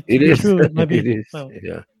it is true, it might be. It is. Well.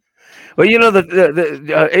 Yeah. Well,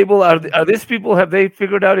 the Abel, are these people? Have they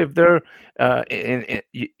figured out if they're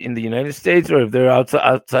in the United States or if they're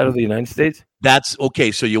outside of the United States? That's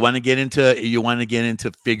okay. So you want to get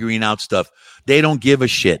into figuring out stuff. They don't give a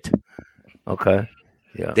shit. Okay.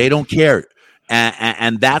 Yeah. They don't care.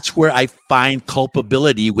 And that's where I find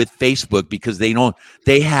culpability with Facebook because they don't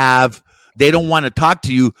want to talk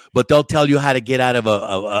to you, but they'll tell you how to get out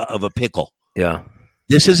of a pickle. Yeah.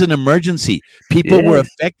 This is an emergency. People were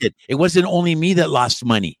affected. It wasn't only me that lost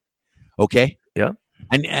money. Okay. Yeah.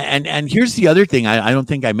 And here's the other thing I don't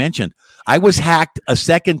think I mentioned. I was hacked a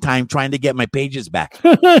second time trying to get my pages back.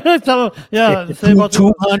 So, yeah,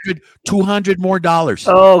 $200 more dollars.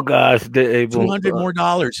 Oh gosh, $200 more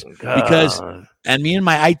dollars because, and me and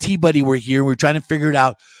my IT buddy were here. We're trying to figure it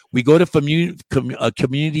out. We go to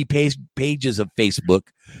community pages of Facebook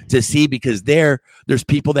to see because there's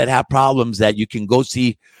people that have problems that you can go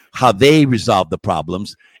see how they resolve the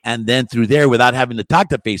problems, and then through there, without having to talk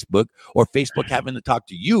to Facebook or Facebook having to talk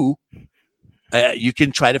to you. You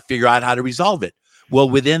can try to figure out how to resolve it. Well,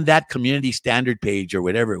 within that community standard page or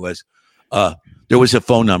whatever it was, there was a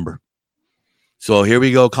phone number. So here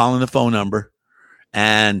we go, calling the phone number.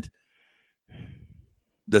 And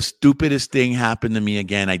the stupidest thing happened to me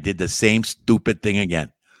again. I did the same stupid thing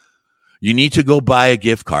again. You need to go buy a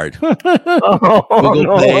gift card. Google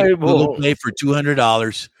Play for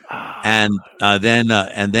 $200 and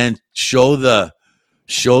then show the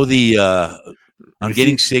I'm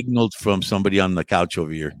getting signaled from somebody on the couch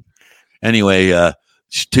over here. Anyway,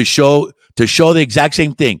 to show the exact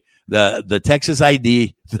same thing, the Texas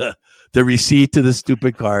ID, the receipt to the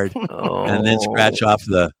stupid card, and then scratch off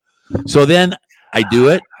the. So then I do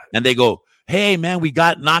it, and they go, "Hey man, we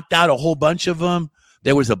got knocked out a whole bunch of them.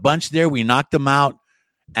 There was a bunch there. We knocked them out,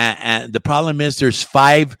 and the problem is there's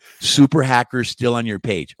 5 super hackers still on your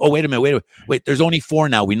page. Oh wait a minute, wait. There's only 4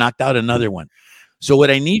 now. We knocked out another one." So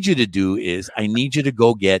what I need you to do is I need you to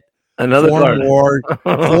go get another 4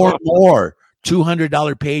 more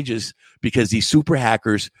 $200 pages because these super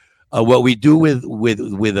hackers, what we do with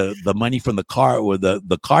the money from the car or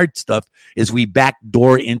the card stuff is we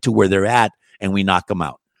backdoor into where they're at and we knock them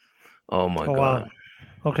out. Oh my God. Wow.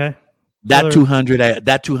 Okay. That 200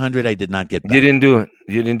 I did not get back. You didn't do it.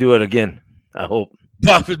 You didn't do it again. I hope.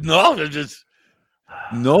 No, they're just.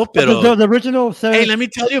 No, pero the original. Hey, let me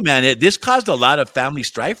tell you, man, this caused a lot of family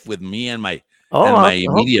strife with me and my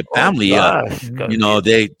immediate family.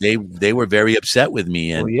 They were very upset with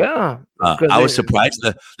me, and I was surprised.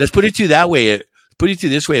 Let's put it to you that way. Put it to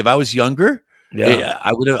you this way: if I was younger,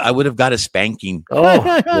 I would have got a spanking. For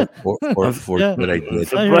what I did.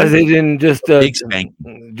 Surprised they didn't just big spank,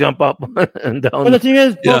 jump up and down. Well, the thing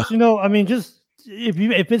is, folks, just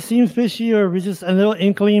if it seems fishy or just a little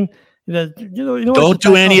inkling. Don't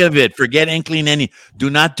do any of it. Forget inkling do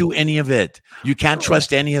not do any of it. You can't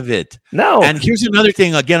trust any of it. No. And here's another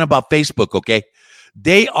thing again about Facebook. Okay.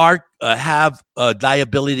 They have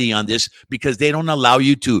liability on this because they don't allow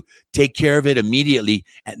you to take care of it immediately.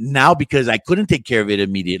 And now, because I couldn't take care of it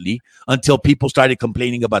immediately until people started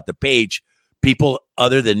complaining about the page, people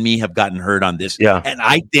other than me have gotten hurt on this. Yeah. And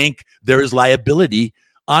I think there is liability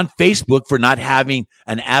on Facebook for not having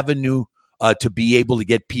an avenue to be able to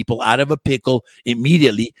get people out of a pickle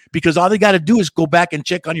immediately, because all they got to do is go back and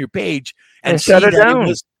check on your page and see shut it that down. it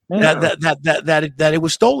was that it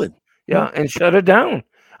was stolen. Yeah, and shut it down.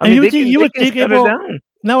 And you would think shut it down.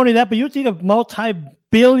 not only that, but you think a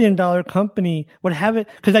multi-billion-dollar company would have it,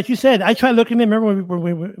 because like you said, I tried looking. Remember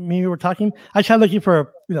when we were talking? I tried looking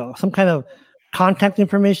for some kind of contact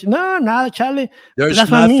information. No, Charlie. There's that's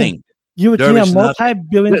nothing. What I mean. You would see a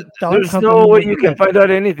multi-billion-dollar There's company. no way you can find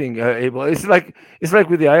out anything, Abel. It's like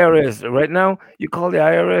with the IRS right now. You call the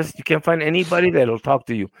IRS, you can't find anybody that'll talk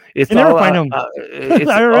to you. It's you all, never find them.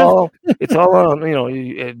 It's all on.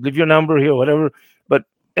 You leave your number here, whatever. But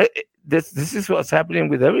this is what's happening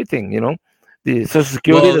with everything. The Social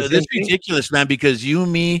Security. Well, that's ridiculous, man. Because you,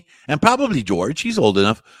 me, and probably George, he's old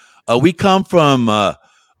enough. We come from a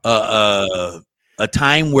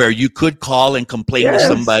time where you could call and complain to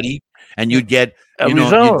somebody. And you'd get,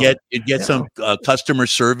 you'd get some customer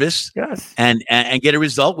service, and get a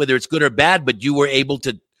result, whether it's good or bad. But you were able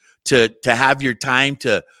to have your time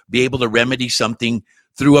to be able to remedy something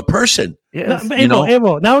through a person. Yes.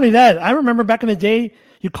 Abel, not only that, I remember back in the day,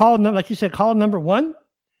 you called, like you said, call number one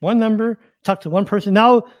number, talk to one person.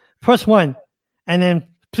 Now press 1, and then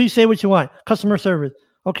please say what you want. Customer service,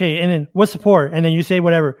 okay, and then what support, and then you say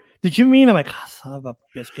whatever. Did you mean? I'm like, son of a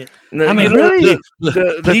biscuit. No, I mean, really?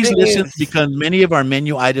 Please listen, because many of our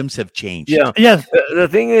menu items have changed. Yeah. Yes. The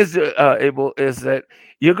thing is, Abel, is that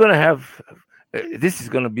you're going to have, this is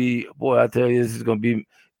going to be, boy, I tell you, this is going to be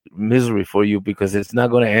misery for you, because it's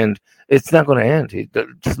not going to end. It's not going to end. It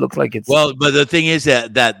just looks like it's. Well, but the thing is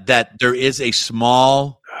that there is a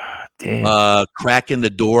small crack in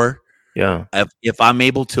the door. Yeah. If I'm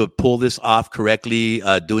able to pull this off correctly,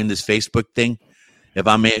 doing this Facebook thing, if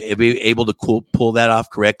I'm able to pull that off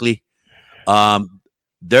correctly,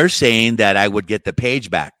 they're saying that I would get the page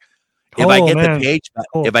back. If I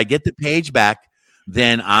get the page back,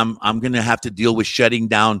 then I'm going to have to deal with shutting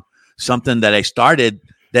down something that I started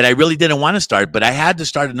that I really didn't want to start, but I had to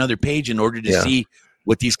start another page in order to see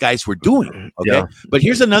what these guys were doing. Okay, but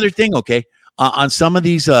here's another thing. Okay, on some of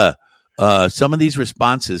these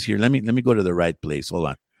responses here, let me go to the right place. Hold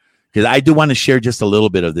on, because I do want to share just a little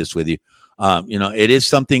bit of this with you. It is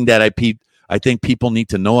something that I think people need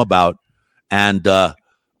to know about, and I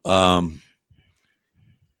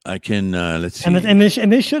can let's see. And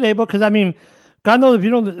they should, Abel, because I mean, God knows if you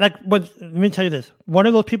don't like. But let me tell you this: one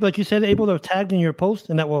of those people, like you said, Abel, that were tagged in your post,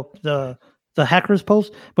 and that the hackers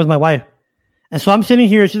post was my wife. And so I'm sitting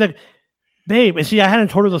here, she's like, "Babe," and I hadn't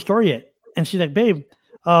told her the story yet, and she's like, "Babe."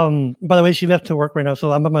 By the way, she left to work right now,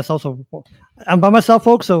 so I'm by myself.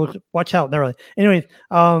 Folks. So watch out. Never mind. Anyways,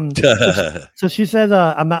 so she says,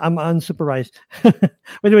 I'm unsupervised. But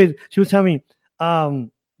anyways, she was telling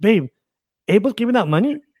me, babe, Abel's giving out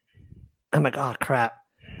money. I'm like, oh crap.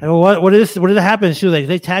 I go, what did it happen? She was like,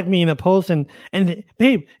 they tagged me in a post, and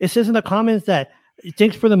babe, it says in the comments that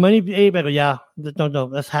thanks for the money, babe. I go, yeah, no,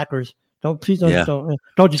 that's hackers. Don't just. So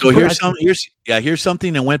here's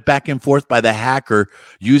something that went back and forth by the hacker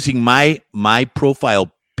using my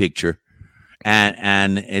profile picture,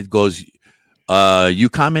 and it goes, you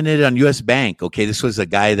commented on U.S. Bank. Okay, this was a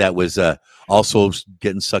guy that was also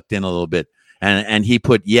getting sucked in a little bit, and he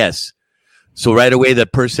put yes. So right away, the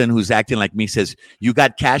person who's acting like me says, you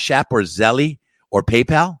got Cash App or Zelle or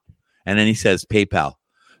PayPal, and then he says PayPal.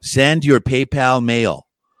 Send your PayPal mail.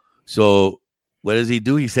 So. What does he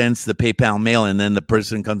do? He sends the PayPal mail, and then the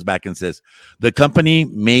person comes back and says, "The company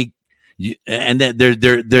make," and then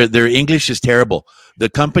their English is terrible. The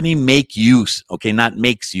company make use, okay, not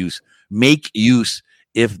makes use, make use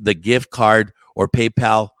if the gift card or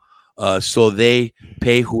PayPal, so they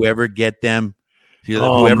pay whoever get them,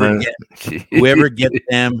 whoever get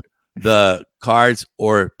them the cards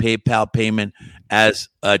or PayPal payment as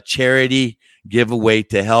a charity giveaway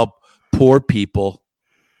to help poor people.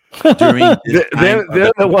 During this time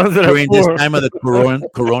of the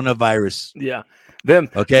coronavirus. Yeah. Them.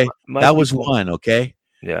 Okay. That was one. Okay.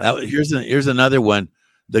 Yeah. Here's another one.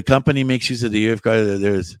 The company makes use of the gift card.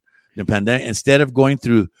 There's the pandemic. Instead of going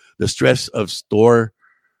through the stress of store,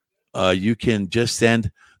 you can just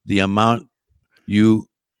send the amount you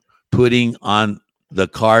putting on the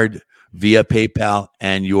card via PayPal,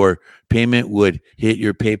 and your payment would hit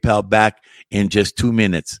your PayPal back in just 2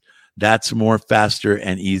 minutes. That's more faster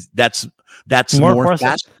and easy. That's more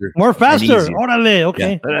faster. More faster. Orale.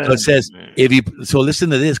 Okay. Yeah. So it says so listen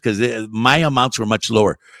to this, because my amounts were much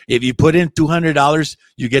lower. If you put in $200,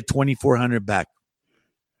 you get $2,400 back.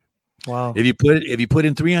 Wow. If you put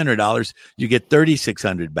in $300, you get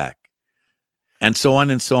 $3,600 back, and so on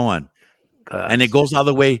and so on. Gosh. And it goes all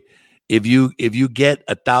the way. if you get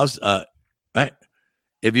 $1,000, right?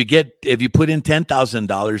 If you put in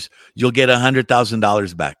 $10,000, you'll get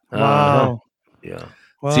 $100,000 back. Wow. Yeah.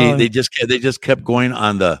 Wow. See, they just kept going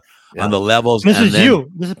on the levels. This and is then,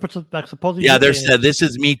 you. This is like supposedly. Yeah, you said this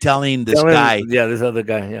is me telling this guy. Yeah, this other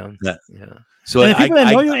guy. Yeah. So and the people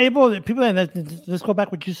that know you, Abel, people that let's go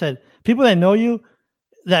back what you said. People that know you,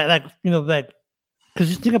 that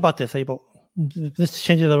because you think about this, Abel. Let's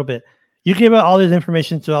change it a little bit. You give out all this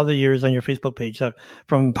information to all the years on your Facebook page,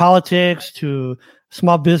 from politics to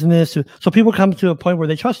small business, so people come to a point where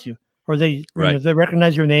they trust you, or they they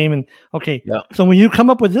recognize your name, and okay. Yeah. So when you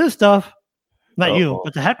come up with this stuff, not you,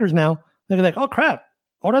 but the hackers now, they're like, oh crap,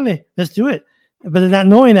 orale, let's do it. But they're not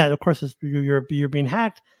knowing that, of course, you're being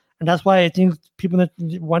hacked, and that's why I think people that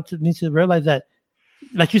need to realize that,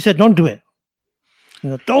 like you said, don't do it.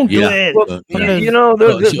 Don't do it. Well,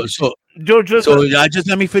 George. So just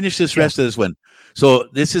let me finish this rest of this one. So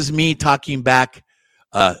this is me talking back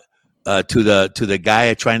to the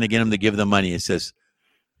guy trying to get him to give the money. It says,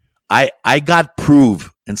 I got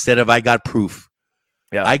proof instead of I got proof.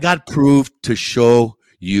 Yeah. I got proof to show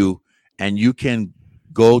you, and you can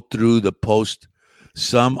go through the post.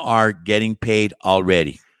 Some are getting paid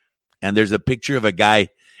already. And there's a picture of a guy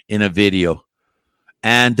in a video.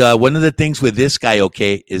 And one of the things with this guy,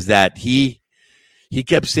 is that he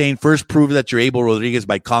kept saying, first prove that you're Abel Rodriguez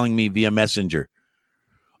by calling me via Messenger.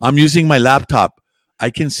 I'm using my laptop. I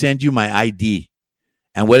can send you my ID.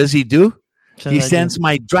 And what does he do? He sends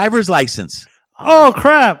my driver's license. Oh,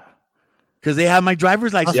 crap. Because they have my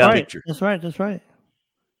driver's license picture. That's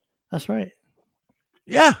right.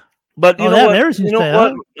 Yeah. But you know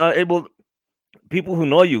what? Abel, people who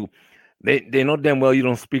know you, they know damn well you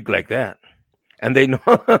don't speak like that. And they know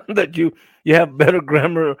that you have better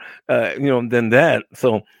grammar, than that.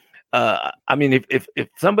 So, I mean, if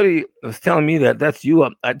somebody was telling me that that's you,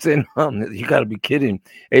 I'd say, no, you got to be kidding.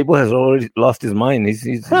 Abel has already lost his mind. His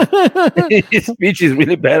speech is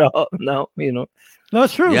really bad now. No,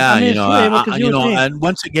 it's true. Yeah, and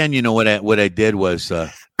once again, what I did was, so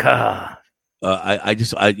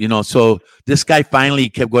this guy finally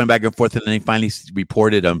kept going back and forth, and then he finally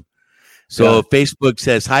reported him. So Facebook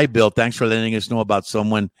says, hi, Bill. Thanks for letting us know about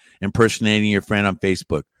someone impersonating your friend on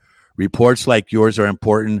Facebook. Reports like yours are an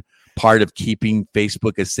important part of keeping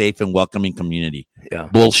Facebook a safe and welcoming community. Yeah.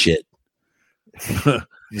 Bullshit.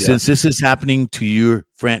 Since this is happening to your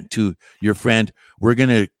friend, we're going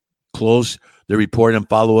to close the report and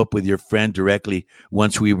follow up with your friend directly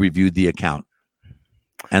once we reviewed the account.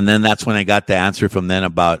 And then that's when I got the answer from them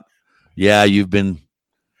about, you've been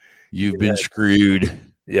screwed.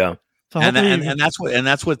 Yeah. So and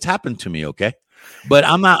that's what's happened to me, okay? But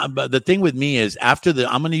but the thing with me is I'm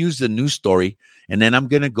going to use the news story, and then I'm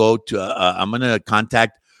going to go to I'm going to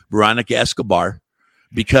contact Veronica Escobar,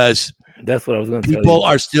 because that's what I was going to tell you. People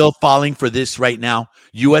are still falling for this right now.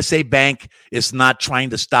 USA Bank is not trying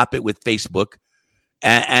to stop it with Facebook,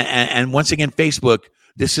 and once again, Facebook.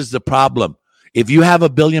 This is the problem. If you have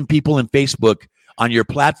 1 billion people in Facebook on your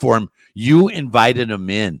platform, you invited them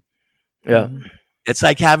in. Yeah. It's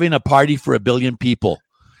like having a party for 1 billion people.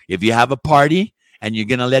 If you have a party and you're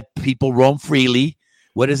going to let people roam freely,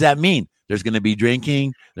 what does that mean? There's going to be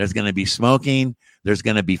drinking. There's going to be smoking. There's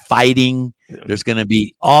going to be fighting. There's going to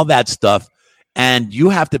be all that stuff. And you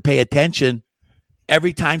have to pay attention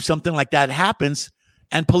every time something like that happens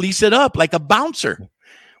and police it up like a bouncer.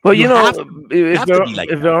 Well,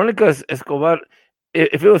 if Veronica Escobar,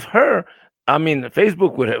 if it was her, I mean,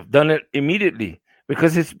 Facebook would have done it immediately.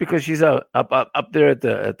 Because she's up there at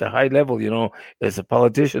the high level, as a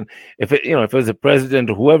politician. If it was a president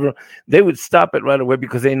or whoever, they would stop it right away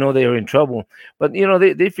because they know they are in trouble. But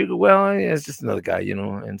they figure, well, it's just another guy,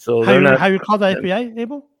 and so have you called the FBI,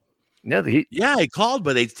 Abel? Yeah, I called,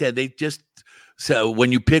 but they said so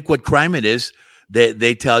when you pick what crime it is,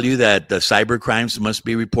 they tell you that the cyber crimes must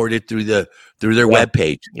be reported through their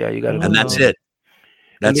webpage. Yeah, you got to, and that's it.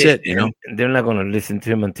 That's it, They're not going to listen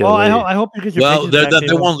to him until. Oh, I hope you get your. Well, they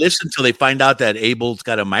won't listen until they find out that Abel's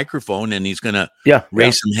got a microphone and he's going to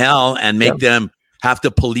raise some hell and make them have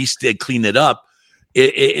to police to clean it up.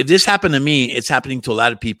 If this happened to me, it's happening to a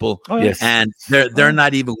lot of people. Oh, yes. And they're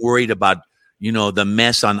not even worried about the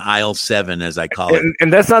mess on aisle 7, as I call it.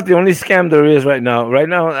 And that's not the only scam there is right now. Right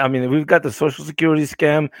now, I mean, we've got the Social Security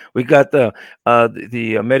scam. We got the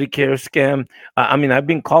Medicare scam. I mean, I've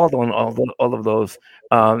been called on all of those.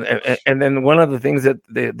 And then one of the things that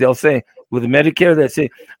they'll say with Medicare, they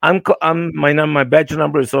say, my badge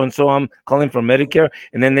number is so and so. I'm calling for Medicare,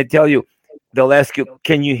 and then they'll ask you,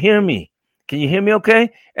 can you hear me? Can you hear me?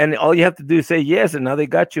 Okay, and all you have to do is say yes, and now they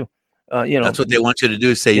got you. That's what they want you to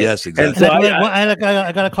do. Say yes, exactly. So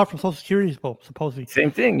I got a call from Social Security, supposedly.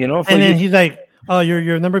 Same thing, And then he's like, "Oh,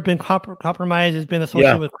 your number been compromised. It's been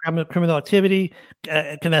associated with criminal activity.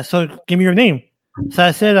 So give me your name." So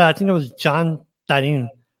I said, I think it was John Darin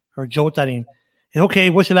or Joe Darin. Okay,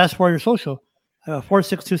 what's your last 4 of your social?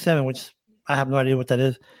 4627, which I have no idea what that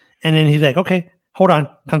is. And then he's like, "Okay, hold on,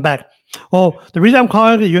 come back." Well, the reason I'm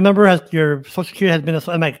calling your social security has been.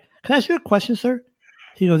 I'm like, "Can I ask you a question, sir?"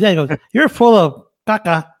 He goes, "Yeah." He goes, "You're full of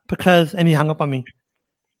caca because," and he hung up on me.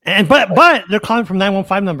 And but they're calling from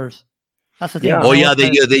 915 numbers. That's the thing. Oh yeah,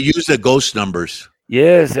 they use the ghost numbers.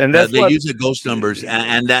 Yes, and that's they use the ghost numbers,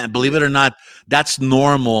 and that, believe it or not, that's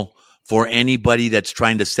normal for anybody that's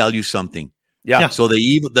trying to sell you something. Yeah. So the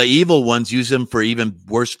evil ones use them for even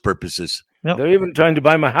worse purposes. Yep. They're even trying to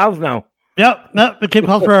buy my house now. Yep. No, we keep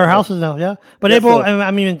calling for our houses now. Yeah. But Abel,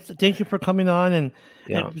 I mean, thank you for coming on and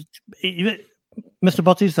Mr.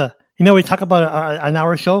 Bautista. We talk about an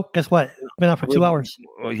hour show. Guess what? It's been on for 2 hours.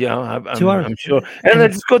 Well, yeah, I'm sure. And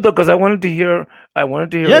that's good though, because I wanted to hear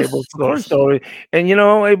Abel's story. And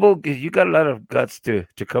Abel, you got a lot of guts to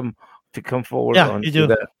come forward on you do.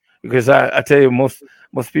 That. Because I tell you, most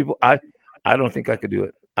people, I don't think I could do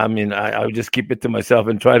it. I mean, I would just keep it to myself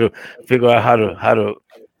and try to figure out how to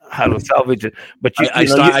salvage it. But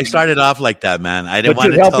I started off like that, man. I didn't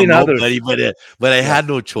want to tell nobody, but I had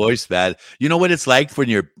no choice, man. You know what it's like when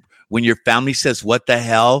your family says, "What the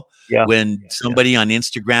hell?" When somebody on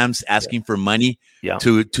Instagram's asking for money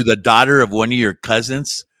to the daughter of one of your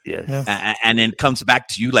cousins, and then comes back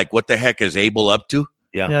to you like, "What the heck is Abel up to?"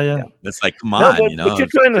 Yeah. It's like, come on, but you're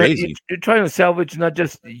trying to salvage not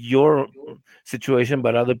just your situation,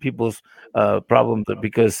 but other people's problems,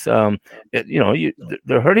 because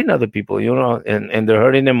they're hurting other people, and they're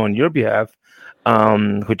hurting them on your behalf,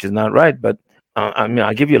 which is not right. But I mean,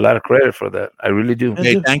 I give you a lot of credit for that. I really do.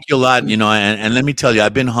 Hey, thank you a lot. And let me tell you,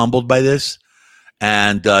 I've been humbled by this,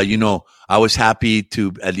 and I was happy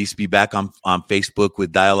to at least be back on Facebook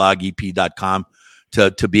with DialogueEP.com.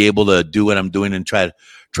 To be able to do what I'm doing and try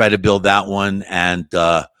to build that one, and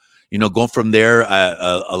going from there,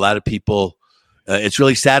 a lot of people. It's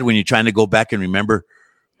really sad when you're trying to go back and remember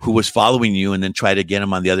who was following you, and then try to get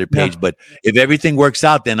them on the other page. But if everything works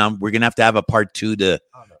out, then we're gonna have to have a part 2 to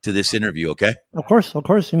this interview. Okay? Of course.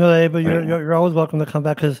 But you're always welcome to come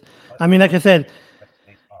back, because I mean, like I said,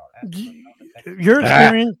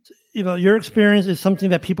 your experience is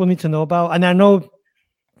something that people need to know about, and I know,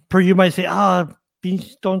 you might say,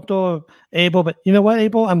 tonto, Abel, but you know what,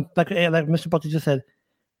 Abel? I'm like Mr. Bautista just said.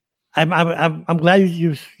 I'm glad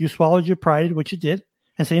you swallowed your pride, which you did,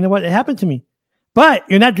 and say, you know what, it happened to me. But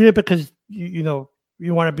you're not doing it because you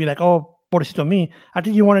want to be like, oh, pobrecito me. I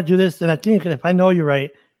think you want to do this, and I think if I know you're right,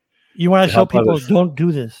 you want to show people don't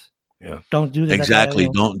do this. Yeah, don't do this. Exactly.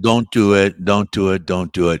 Don't do it. Don't do it.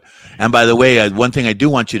 Don't do it. And by the way, one thing I do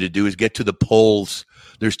want you to do is get to the polls.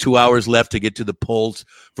 There's 2 hours left to get to the polls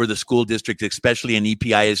for the school district, especially in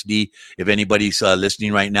EPISD. If anybody's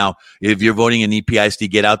listening right now, if you're voting in EPISD,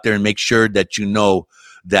 get out there and make sure that you know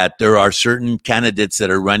that there are certain candidates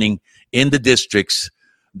that are running in the districts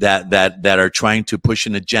that are trying to push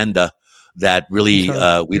an agenda that really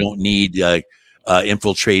we don't need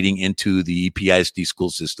infiltrating into the EPISD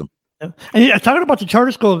school system. And talking about the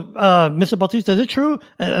charter school, Mr. Bautista, is it true?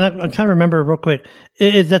 And I'm trying to remember real quick.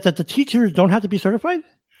 Is that the teachers don't have to be certified?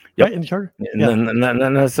 Yep. Right, in the charter? No,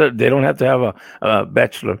 they don't have to have a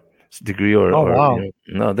bachelor's degree or. Oh, wow.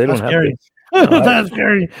 No, they don't have scary. to. That's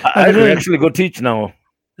scary. I can actually go teach now.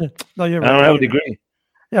 No, you're right. I don't have a degree.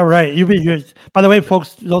 Yeah, right. By the way,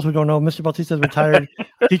 folks, those who don't know, Mr. Bautista is retired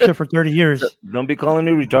teacher for 30 years. Don't be calling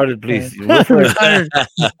me retarded, please. Retired.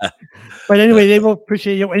 But anyway, Dave,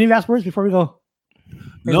 appreciate you. Any last words before we go?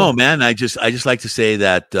 No, man. I just like to say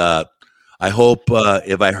that I hope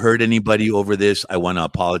if I hurt anybody over this, I want to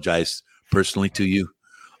apologize personally to you.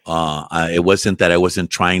 It wasn't that I wasn't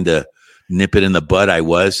trying to nip it in the bud. I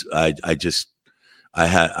was.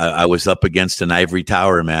 I was up against an ivory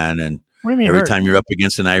tower, man, and every time you're up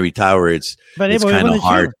against an ivory tower, it's kind of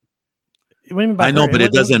hard. I know, but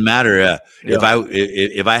it doesn't matter.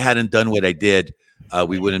 If I hadn't done what I did,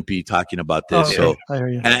 we wouldn't be talking about this. Okay. So, I hear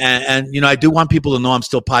you. And I do want people to know I'm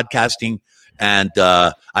still podcasting, and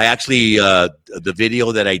I actually the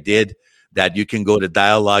video that I did that you can go to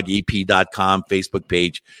dialogueep.com Facebook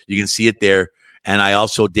page. You can see it there, and I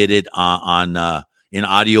also did it on in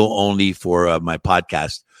audio only for my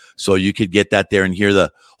podcast. So you could get that there and hear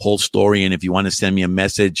the whole story. And if you want to send me a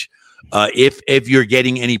message, if you're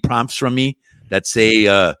getting any prompts from me that say,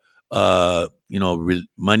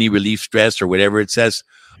 money relief stress or whatever it says,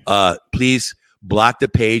 please block the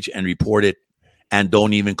page and report it. and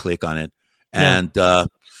don't even click on it. Yeah. And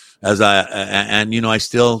I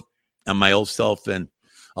still am my old self, and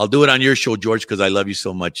I'll do it on your show, George, because I love you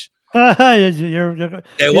so much. You're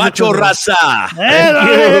Te guacho raza.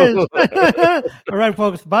 All right,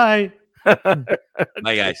 folks. Bye.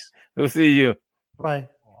 Bye, guys. We'll see you. Bye.